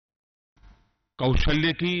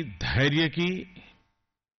कौशल्य की, धैर्य की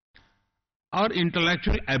और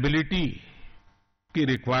इंटेलेक्चुअल एबिलिटी की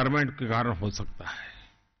रिक्वायरमेंट के कारण हो सकता है।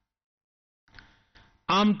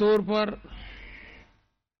 आमतौर पर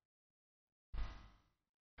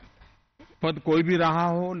पद कोई भी रहा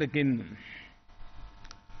हो, लेकिन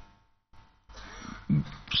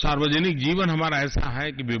सार्वजनिक जीवन हमारा ऐसा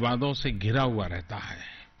है कि विवादों से घिरा हुआ रहता है।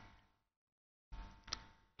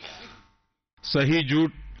 सही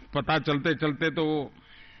झूठ पता चलते चलते तो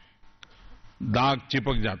दाग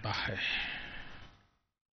चिपक जाता है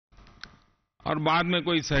और बाद में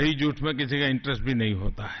कोई सही झूठ में किसी का इंटरेस्ट भी नहीं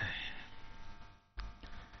होता है।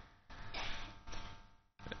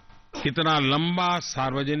 इतना लंबा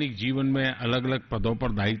सार्वजनिक जीवन में अलग अलग पदों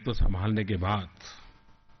पर दायित्व संभालने के बाद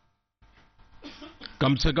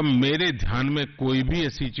कम से कम मेरे ध्यान में कोई भी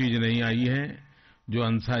ऐसी चीज नहीं आई है जो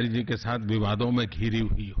अंसारी जी के साथ विवादों में घिरी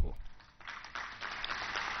हुई हो।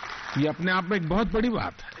 ये अपने आप में एक बहुत बड़ी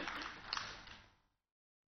बात है।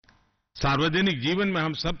 सार्वजनिक जीवन में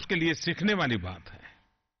हम सबके लिए सीखने वाली बात है।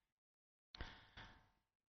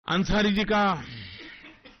 अंसारी जी का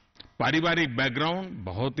पारिवारिक बैकग्राउंड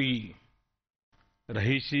बहुत ही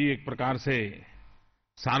रहीसी, एक प्रकार से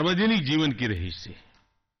सार्वजनिक जीवन की रहीसी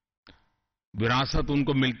विरासत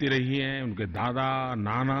उनको मिलती रही है। उनके दादा,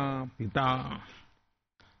 नाना, पिता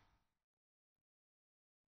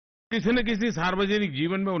किसी न किसी सार्वजनिक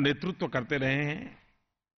जीवन में वो नेतृत्व करते रहे हैं।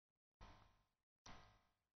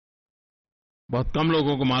 बहुत कम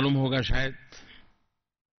लोगों को मालूम होगा शायद,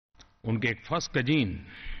 उनके एक फर्स्ट कजीन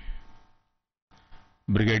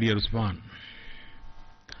ब्रिगेडियर उस्मान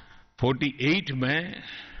 48 में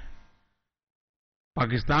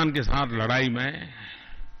पाकिस्तान के साथ लड़ाई में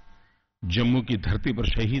जम्मू की धरती पर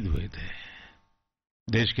शहीद हुए थे,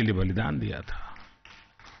 देश के लिए बलिदान दिया था।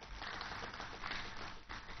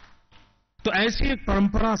 तो ऐसी एक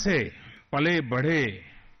परंपरा से पले बढ़े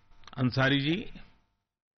अंसारी जी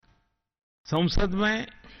संसद में,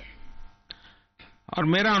 और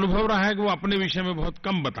मेरा अनुभव रहा है कि वो अपने विषय में बहुत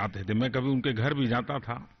कम बताते थे। मैं कभी उनके घर भी जाता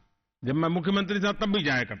था, जब मैं मुख्यमंत्री था तब भी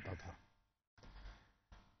जाया करता था।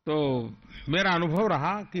 तो मेरा अनुभव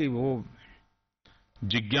रहा कि वो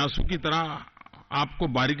जिज्ञासु की तरह आपको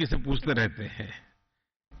बारीकी से पूछते रहते हैं।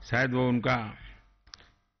 शायद वो उनका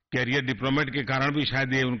कैरियर डिप्लोमेट के कारण भी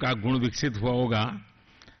शायद ये उनका गुण विकसित हुआ होगा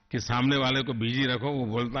कि सामने वाले को बिजी रखो, वो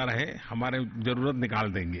बोलता रहे, हमारे जरूरत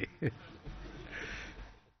निकाल देंगे।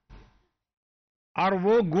 और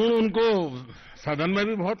वो गुण उनको सदन में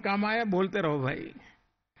भी बहुत काम आया। बोलते रहो भाई,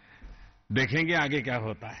 देखेंगे आगे क्या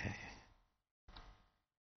होता है।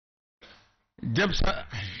 जब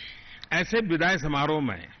ऐसे विदाई समारोह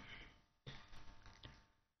में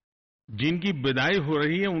जिनकी विदाई हो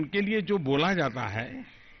रही है उनके लिए जो बोला जाता है,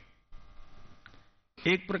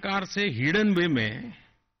 एक प्रकार से हिडन वे में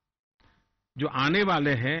जो आने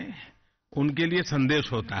वाले हैं उनके लिए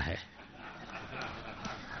संदेश होता है।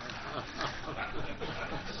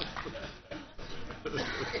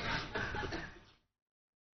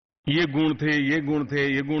 ये गुण थे, ये गुण थे,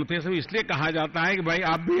 ये गुण थे, सब इसलिए कहा जाता है कि भाई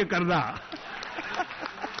आप भी ये करना।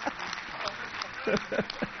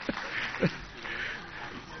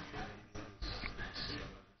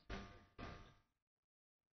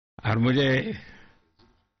 और मुझे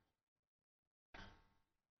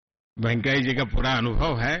वेंकैया जी का पूरा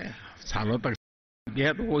अनुभव है, सालों तक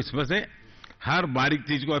किया, तो वो इसमें से हर बारीक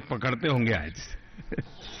चीज को पकड़ते होंगे आज।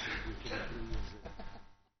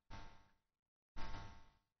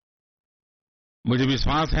 मुझे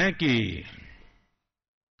विश्वास है कि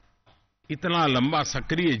इतना लंबा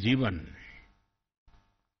सक्रिय जीवन,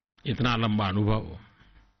 इतना लंबा अनुभव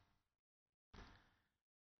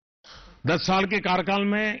 10 साल के कार्यकाल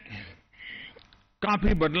में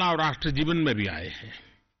काफी बदलाव राष्ट्र जीवन में भी आए हैं,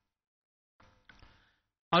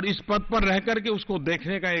 और इस पद पर रहकर के उसको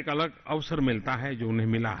देखने का एक अलग अवसर मिलता है जो उन्हें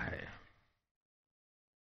मिला है।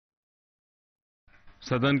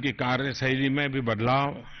 सदन की कार्यशैली में भी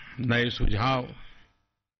बदलाव, नए सुझाव,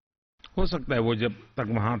 हो सकता है वो जब तक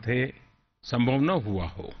वहां थे संभव न हुआ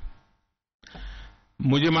हो।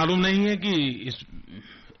 मुझे मालूम नहीं है कि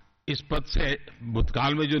इस पद से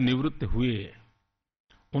भूतकाल में जो निवृत्त हुए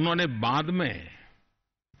उन्होंने बाद में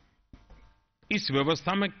इस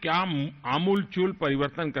व्यवस्था में क्या आमूलचूल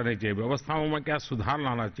परिवर्तन करने चाहिए, व्यवस्थाओं में क्या सुधार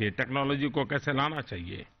लाना चाहिए, टेक्नोलॉजी को कैसे लाना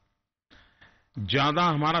चाहिए, ज्यादा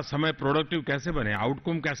हमारा समय प्रोडक्टिव कैसे बने,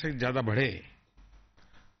 आउटकम कैसे ज्यादा बढ़े।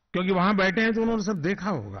 क्योंकि वहां बैठे हैं तो उन्होंने सब देखा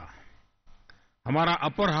होगा। हमारा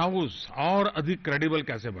अपर हाउस और अधिक क्रेडिबल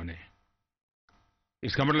कैसे बने।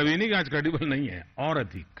 इसका मतलब ये नहीं कि आज क्रेडिबल नहीं है, और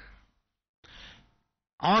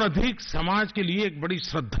अधिक समाज के लिए एक बड़ी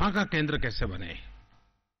श्रद्धा का केंद्र कैसे बने।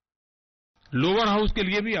 लोअर हाउस के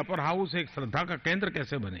लिए भी अपर हाउस एक श्रद्धा का केंद्र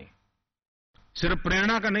कैसे बने। सिर्फ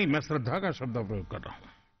प्रेरणा का नहीं, मैं श्रद्धा का शब्द प्रयोग कर रहा हूं।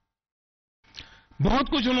 बहुत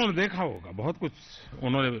कुछ उन्होंने देखा होगा, बहुत कुछ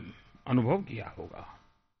उन्होंने अनुभव किया होगा।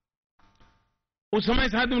 उस समय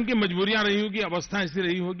शायद उनकी मजबूरियां रही होगी, अवस्था ऐसी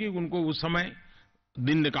रही होगी, उनको उस समय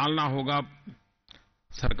दिन निकालना होगा,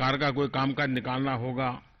 सरकार का कोई कामकाज निकालना होगा,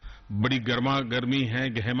 बड़ी गर्मा गर्मी है,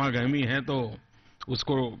 गहमा गहमी है, तो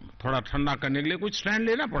उसको थोड़ा ठंडा करने के लिए कुछ स्टैंड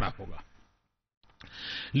लेना पड़ा होगा।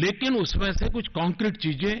 लेकिन उसमें से कुछ कॉन्क्रीट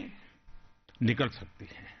चीजें निकल सकती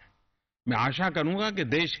हैं। मैं आशा करूंगा कि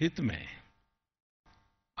देश हित में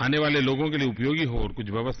आने वाले लोगों के लिए उपयोगी हो और कुछ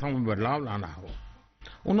व्यवस्थाओं में बदलाव लाना हो,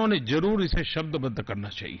 उन्होंने जरूर इसे शब्दबद्ध करना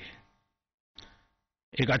चाहिए,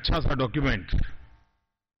 एक अच्छा सा डॉक्यूमेंट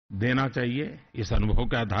देना चाहिए। इस अनुभव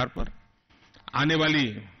के आधार पर आने वाली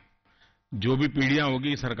जो भी पीढ़ियां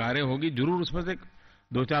होगी, सरकारें होगी, जरूर उसमें से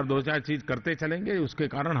दो चार चीज करते चलेंगे। उसके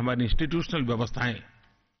कारण हमारी इंस्टीट्यूशनल व्यवस्थाएं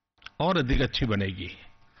और अधिक अच्छी बनेगी।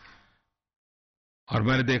 और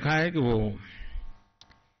मैंने देखा है कि वो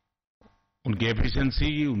उनकी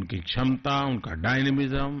एफिशिएंसी, उनकी क्षमता, उनका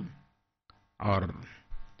डायनेमिज्म और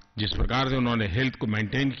जिस प्रकार से उन्होंने हेल्थ को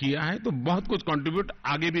मेंटेन किया है, तो बहुत कुछ कंट्रीब्यूट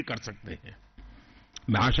आगे भी कर सकते हैं।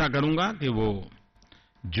 मैं आशा करूंगा कि वो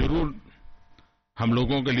जरूर हम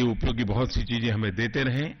लोगों के लिए उपयोगी बहुत सी चीजें हमें देते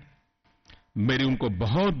रहें। मेरी उनको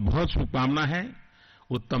बहुत बहुत शुभकामना है।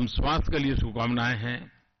 उत्तम स्वास्थ्य के लिए शुभकामनाएं हैं।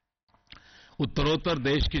 उत्तरोत्तर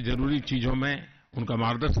देश की जरूरी चीजों में उनका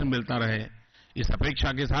मार्गदर्शन मिलता रहे, इस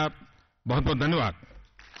अपेक्षा के साथ बहुत बहुत धन्यवाद।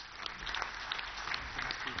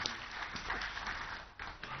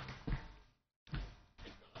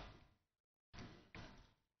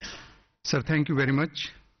 Sir, thank you very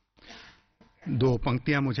much. दो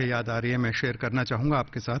पंक्तियां मुझे याद आ रही है, मैं शेयर करना चाहूंगा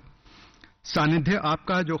आपके साथ। सानिध्य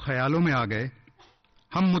आपका जो ख्यालों में आ गए,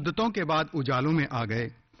 हम मुद्दतों के बाद उजालों में आ गए,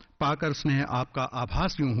 पाकर स्नेह आपका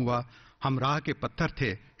आभास यूं हुआ, हम राह के पत्थर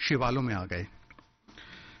थे शिवालों में आ गए।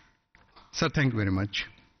 Sir, thank you very much.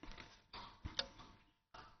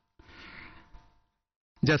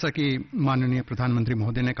 जैसा कि माननीय प्रधानमंत्री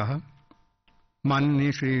महोदय ने कहा,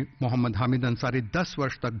 माननीय श्री मोहम्मद हामिद अंसारी 10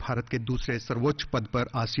 वर्ष तक भारत के दूसरे सर्वोच्च पद पर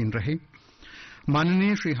आसीन रहे।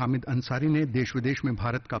 माननीय श्री हामिद अंसारी ने देश विदेश में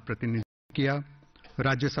भारत का प्रतिनिधित्व किया।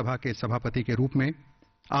 राज्यसभा के सभापति के रूप में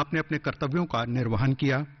आपने अपने कर्तव्यों का निर्वहन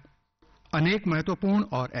किया, अनेक महत्वपूर्ण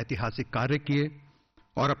और ऐतिहासिक कार्य किए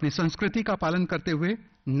और अपनी संस्कृति का पालन करते हुए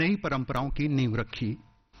नई परंपराओं की नींव रखी।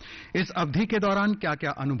 इस अवधि के दौरान क्या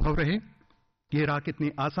क्या अनुभव रहे, ये राह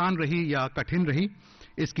कितनी आसान रही या कठिन रही,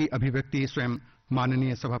 इसकी अभिव्यक्ति स्वयं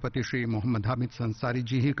माननीय सभापति श्री मोहम्मद हामिद अंसारी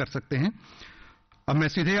जी ही कर सकते हैं। अब मैं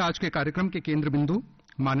सीधे आज के कार्यक्रम के केंद्र बिंदु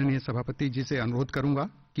माननीय सभापति जी से अनुरोध करूंगा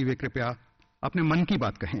कि वे कृपया अपने मन की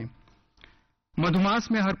बात कहें।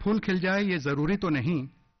 मधुमास में हर फूल खिल जाए ये जरूरी तो नहीं,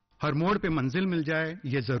 हर मोड़ पे मंजिल मिल जाए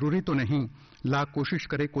ये जरूरी तो नहीं, लाख कोशिश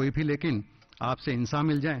करे कोई भी लेकिन आपसे इंसान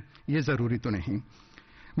मिल जाए ये जरूरी तो नहीं।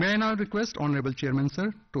 May I now request Honorable Chairman Sir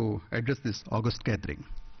to address this august gathering.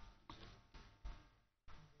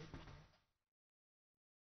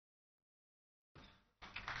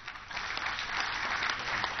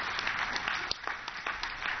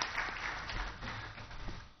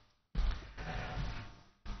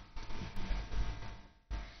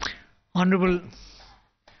 Honorable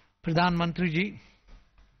Pradhan Mantri ji,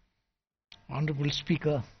 Honorable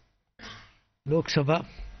Speaker, Lok Sabha,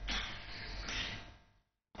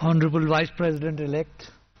 Honorable Vice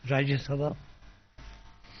President-elect, Rajya Sabha,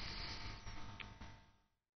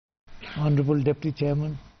 Honorable Deputy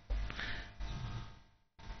Chairman,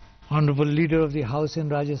 Honorable Leader of the House in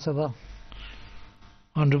Rajya Sabha,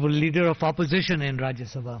 Honorable Leader of Opposition in Rajya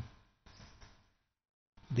Sabha,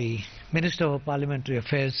 the Minister of Parliamentary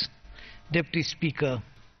Affairs, Deputy Speaker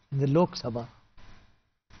in the Lok Sabha,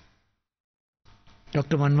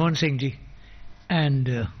 Dr. Manmohan Singh ji, and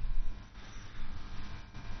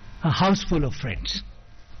a house full of friends.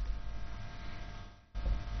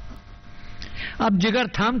 अब जिगर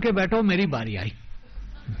थाम के बैठो, मेरी बारी आई.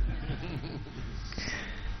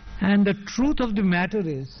 And the truth of the matter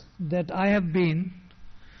is that I have been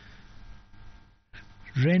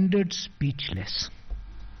rendered speechless.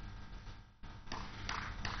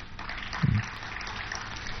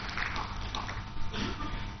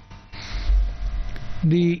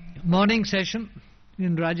 The morning session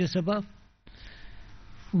in Rajya Sabha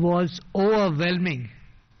was overwhelming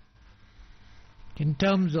in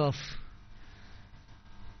terms of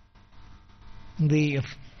the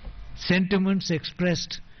sentiments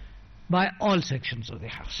expressed by all sections of the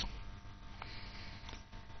House.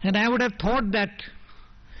 And I would have thought that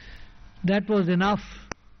that was enough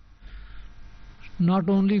not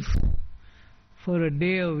only for a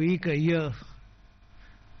day, a week, a year,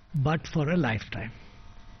 but for a lifetime.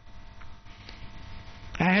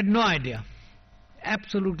 I had no idea,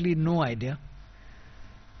 absolutely no idea,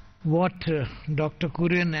 what Dr.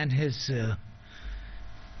 Kurian and his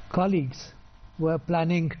colleagues were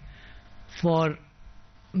planning for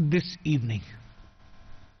this evening.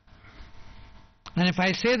 And if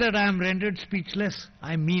I say that I am rendered speechless,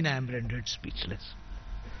 I mean I am rendered speechless.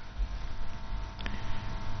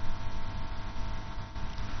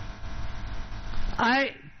 I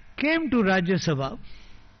came to Rajya Sabha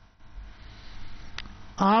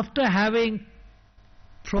after having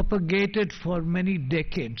propagated for many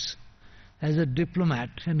decades as a diplomat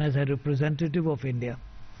and as a representative of India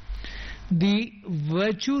the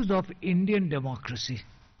virtues of Indian democracy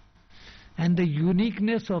and the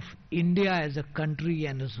uniqueness of India as a country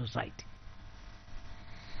and a society.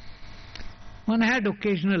 One had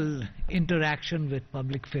occasional interaction with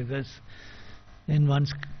public figures in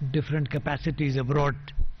one's different capacities abroad.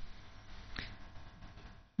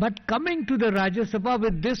 But coming to the Rajya Sabha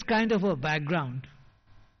with this kind of a background,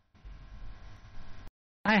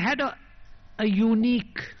 I had a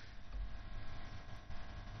unique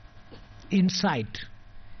insight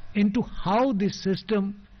into how this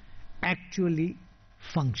system actually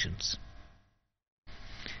functions.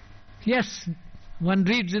 Yes, one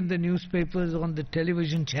reads in the newspapers, on the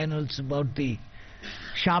television channels about the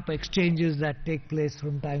sharp exchanges that take place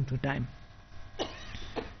from time to time.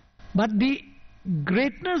 But the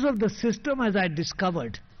greatness of the system, as I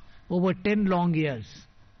discovered over 10 long years,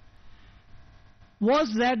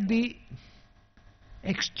 was that the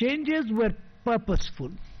exchanges were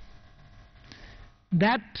purposeful,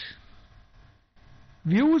 that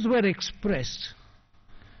views were expressed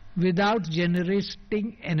without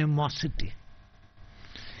generating animosity.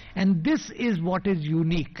 And this is what is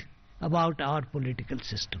unique about our political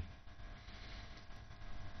system.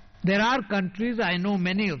 There are countries, I know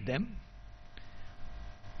many of them,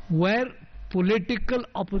 where political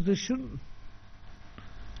opposition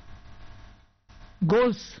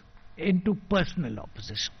goes into personal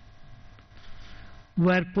opposition,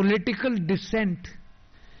 where political dissent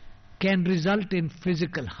can result in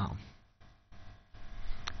physical harm.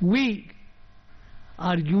 We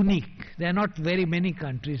are unique. There are not very many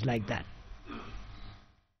countries like that.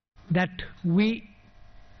 That we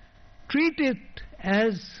treat it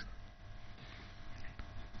as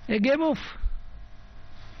a game of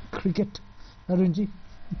cricket, Arunji,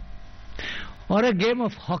 or a game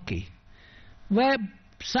of hockey, where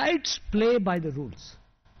sides play by the rules.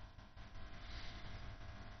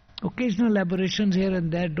 Occasional aberrations here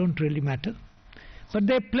and there don't really matter, but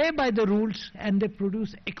they play by the rules and they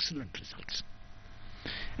produce excellent results.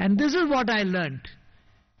 And this is what I learned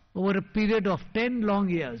over a period of 10 long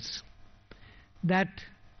years, that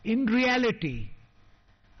in reality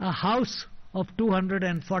a house of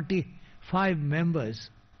 245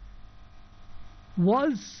 members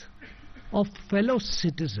was of fellow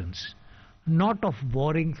citizens, not of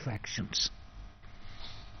warring factions.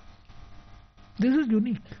 This is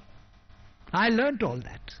unique. I learnt all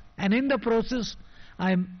that, and in the process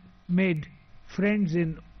I made friends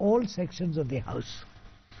in all sections of the house.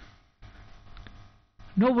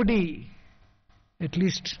 Nobody, at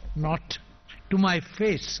least not to my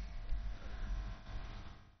face,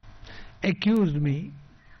 accused me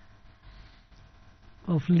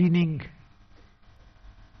of leaning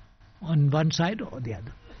on one side or the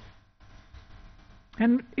other.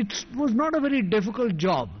 And it was not a very difficult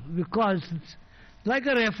job, because it's like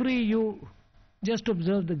a referee, you just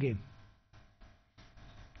observe the game.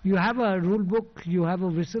 You have a rule book, you have a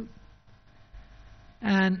whistle,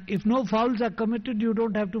 and if no fouls are committed, you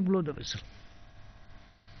don't have to blow the whistle.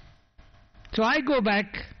 So I go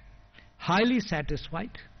back highly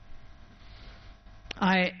satisfied.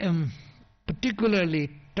 I am particularly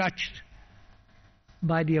touched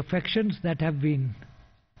by the affections that have been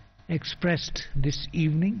expressed this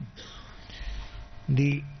evening,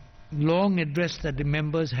 the long address that the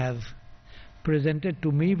members have presented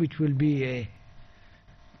to me, which will be a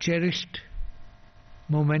cherished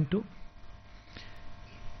memento,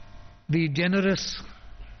 the generous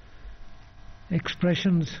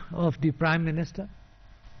expressions of the Prime Minister.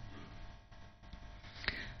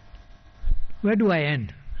 Where do I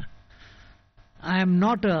end? I am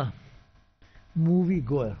not a movie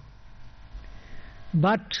goer,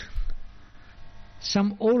 but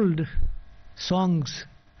some old songs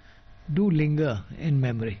do linger in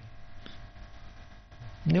memory.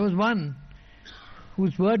 There was one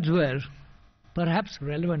whose words were perhaps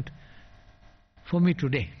relevant for me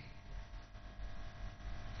today.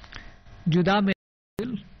 जुदा मेरा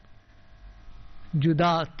दिल,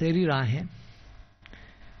 जुदा तेरी राहें,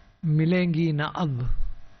 मिलेंगी ना अब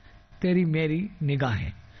तेरी मेरी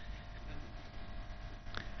निगाहें.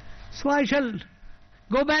 So I shall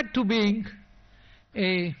go back to being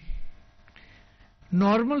a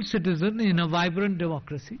normal citizen in a vibrant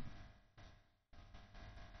democracy,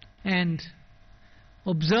 and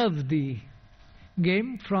observe the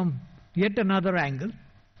game from yet another angle.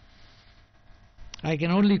 I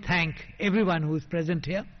can only thank everyone who is present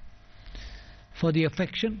here for the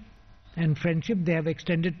affection and friendship they have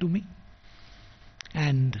extended to me.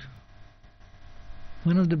 And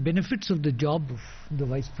one of the benefits of the job of the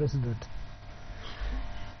Vice President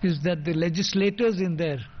is that the legislators in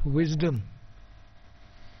their wisdom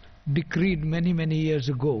decreed many, many years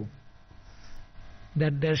ago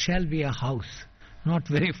that there shall be a house not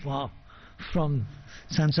very far from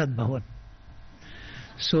Sansad Bhavan.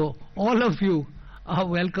 So all of you are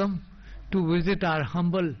welcome to visit our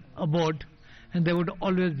humble abode, and there would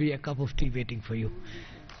always be a cup of tea waiting for you.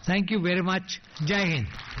 Thank you very much. Jai Hind.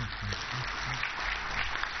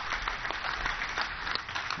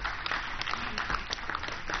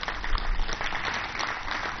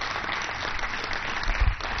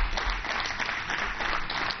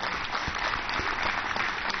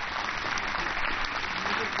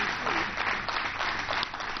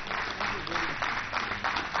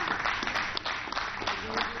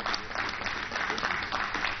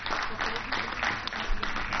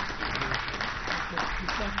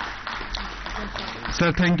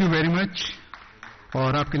 Sir thank you very much.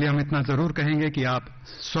 और आपके लिए हम इतना जरूर कहेंगे कि आप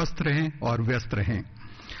स्वस्थ रहें और व्यस्त रहें।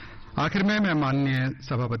 आखिर में मैं माननीय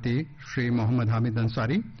सभापति श्री मोहम्मद हामिद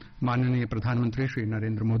अंसारी, माननीय प्रधानमंत्री श्री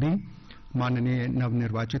नरेंद्र मोदी, माननीय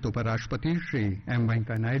नवनिर्वाचित उपराष्ट्रपति श्री एम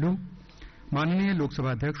वेंकैया नायडू, माननीय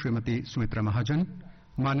लोकसभा अध्यक्ष श्रीमती सुमित्रा महाजन,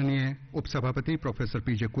 माननीय उपसभापति प्रोफेसर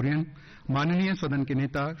पीजे कुरियन, माननीय सदन के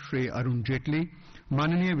नेता श्री अरुण जेटली,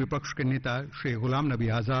 माननीय विपक्ष के नेता श्री गुलाम नबी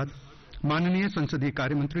आजाद, माननीय संसदीय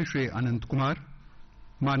कार्य मंत्री श्री अनंत कुमार,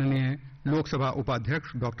 माननीय लोकसभा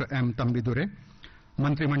उपाध्यक्ष डॉक्टर एम तंबीदुरे,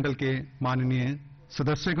 मंत्रिमंडल के माननीय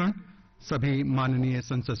सदस्यगण, सभी माननीय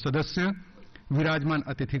संसद सदस्य, विराजमान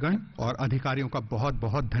अतिथिगण और अधिकारियों का बहुत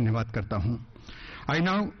बहुत धन्यवाद करता हूं। I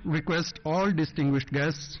now request all distinguished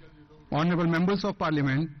guests, honourable members of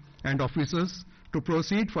parliament and officers to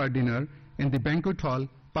proceed for dinner in the banquet hall,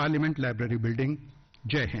 parliament library building.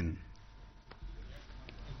 जय Hind.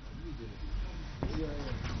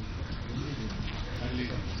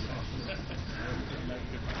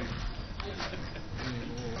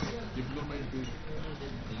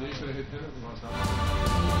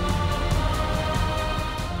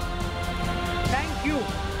 Thank you.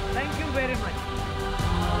 Thank you very much.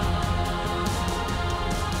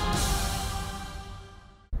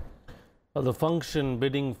 Well, the function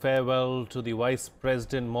bidding farewell to the Vice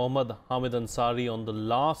President Mohammad Hamid Ansari on the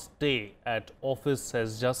last day at office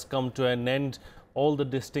has just come to an end. All the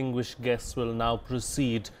distinguished guests will now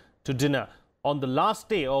proceed to dinner. On the last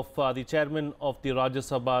day of the chairman of the Rajya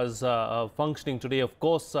Sabha's functioning today, of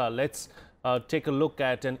course, let's take a look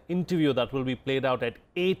at an interview that will be played out at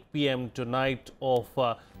 8 p.m. tonight of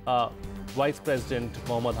Vice President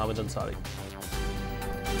Mohammad Hamid Ansari.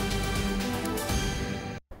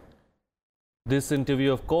 This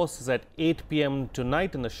interview, of course, is at 8 p.m.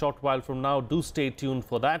 tonight. In a short while from now, do stay tuned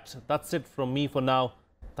for that. That's it from me for now.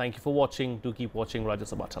 Thank you for watching. Do keep watching Rajya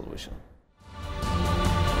Sabha Television.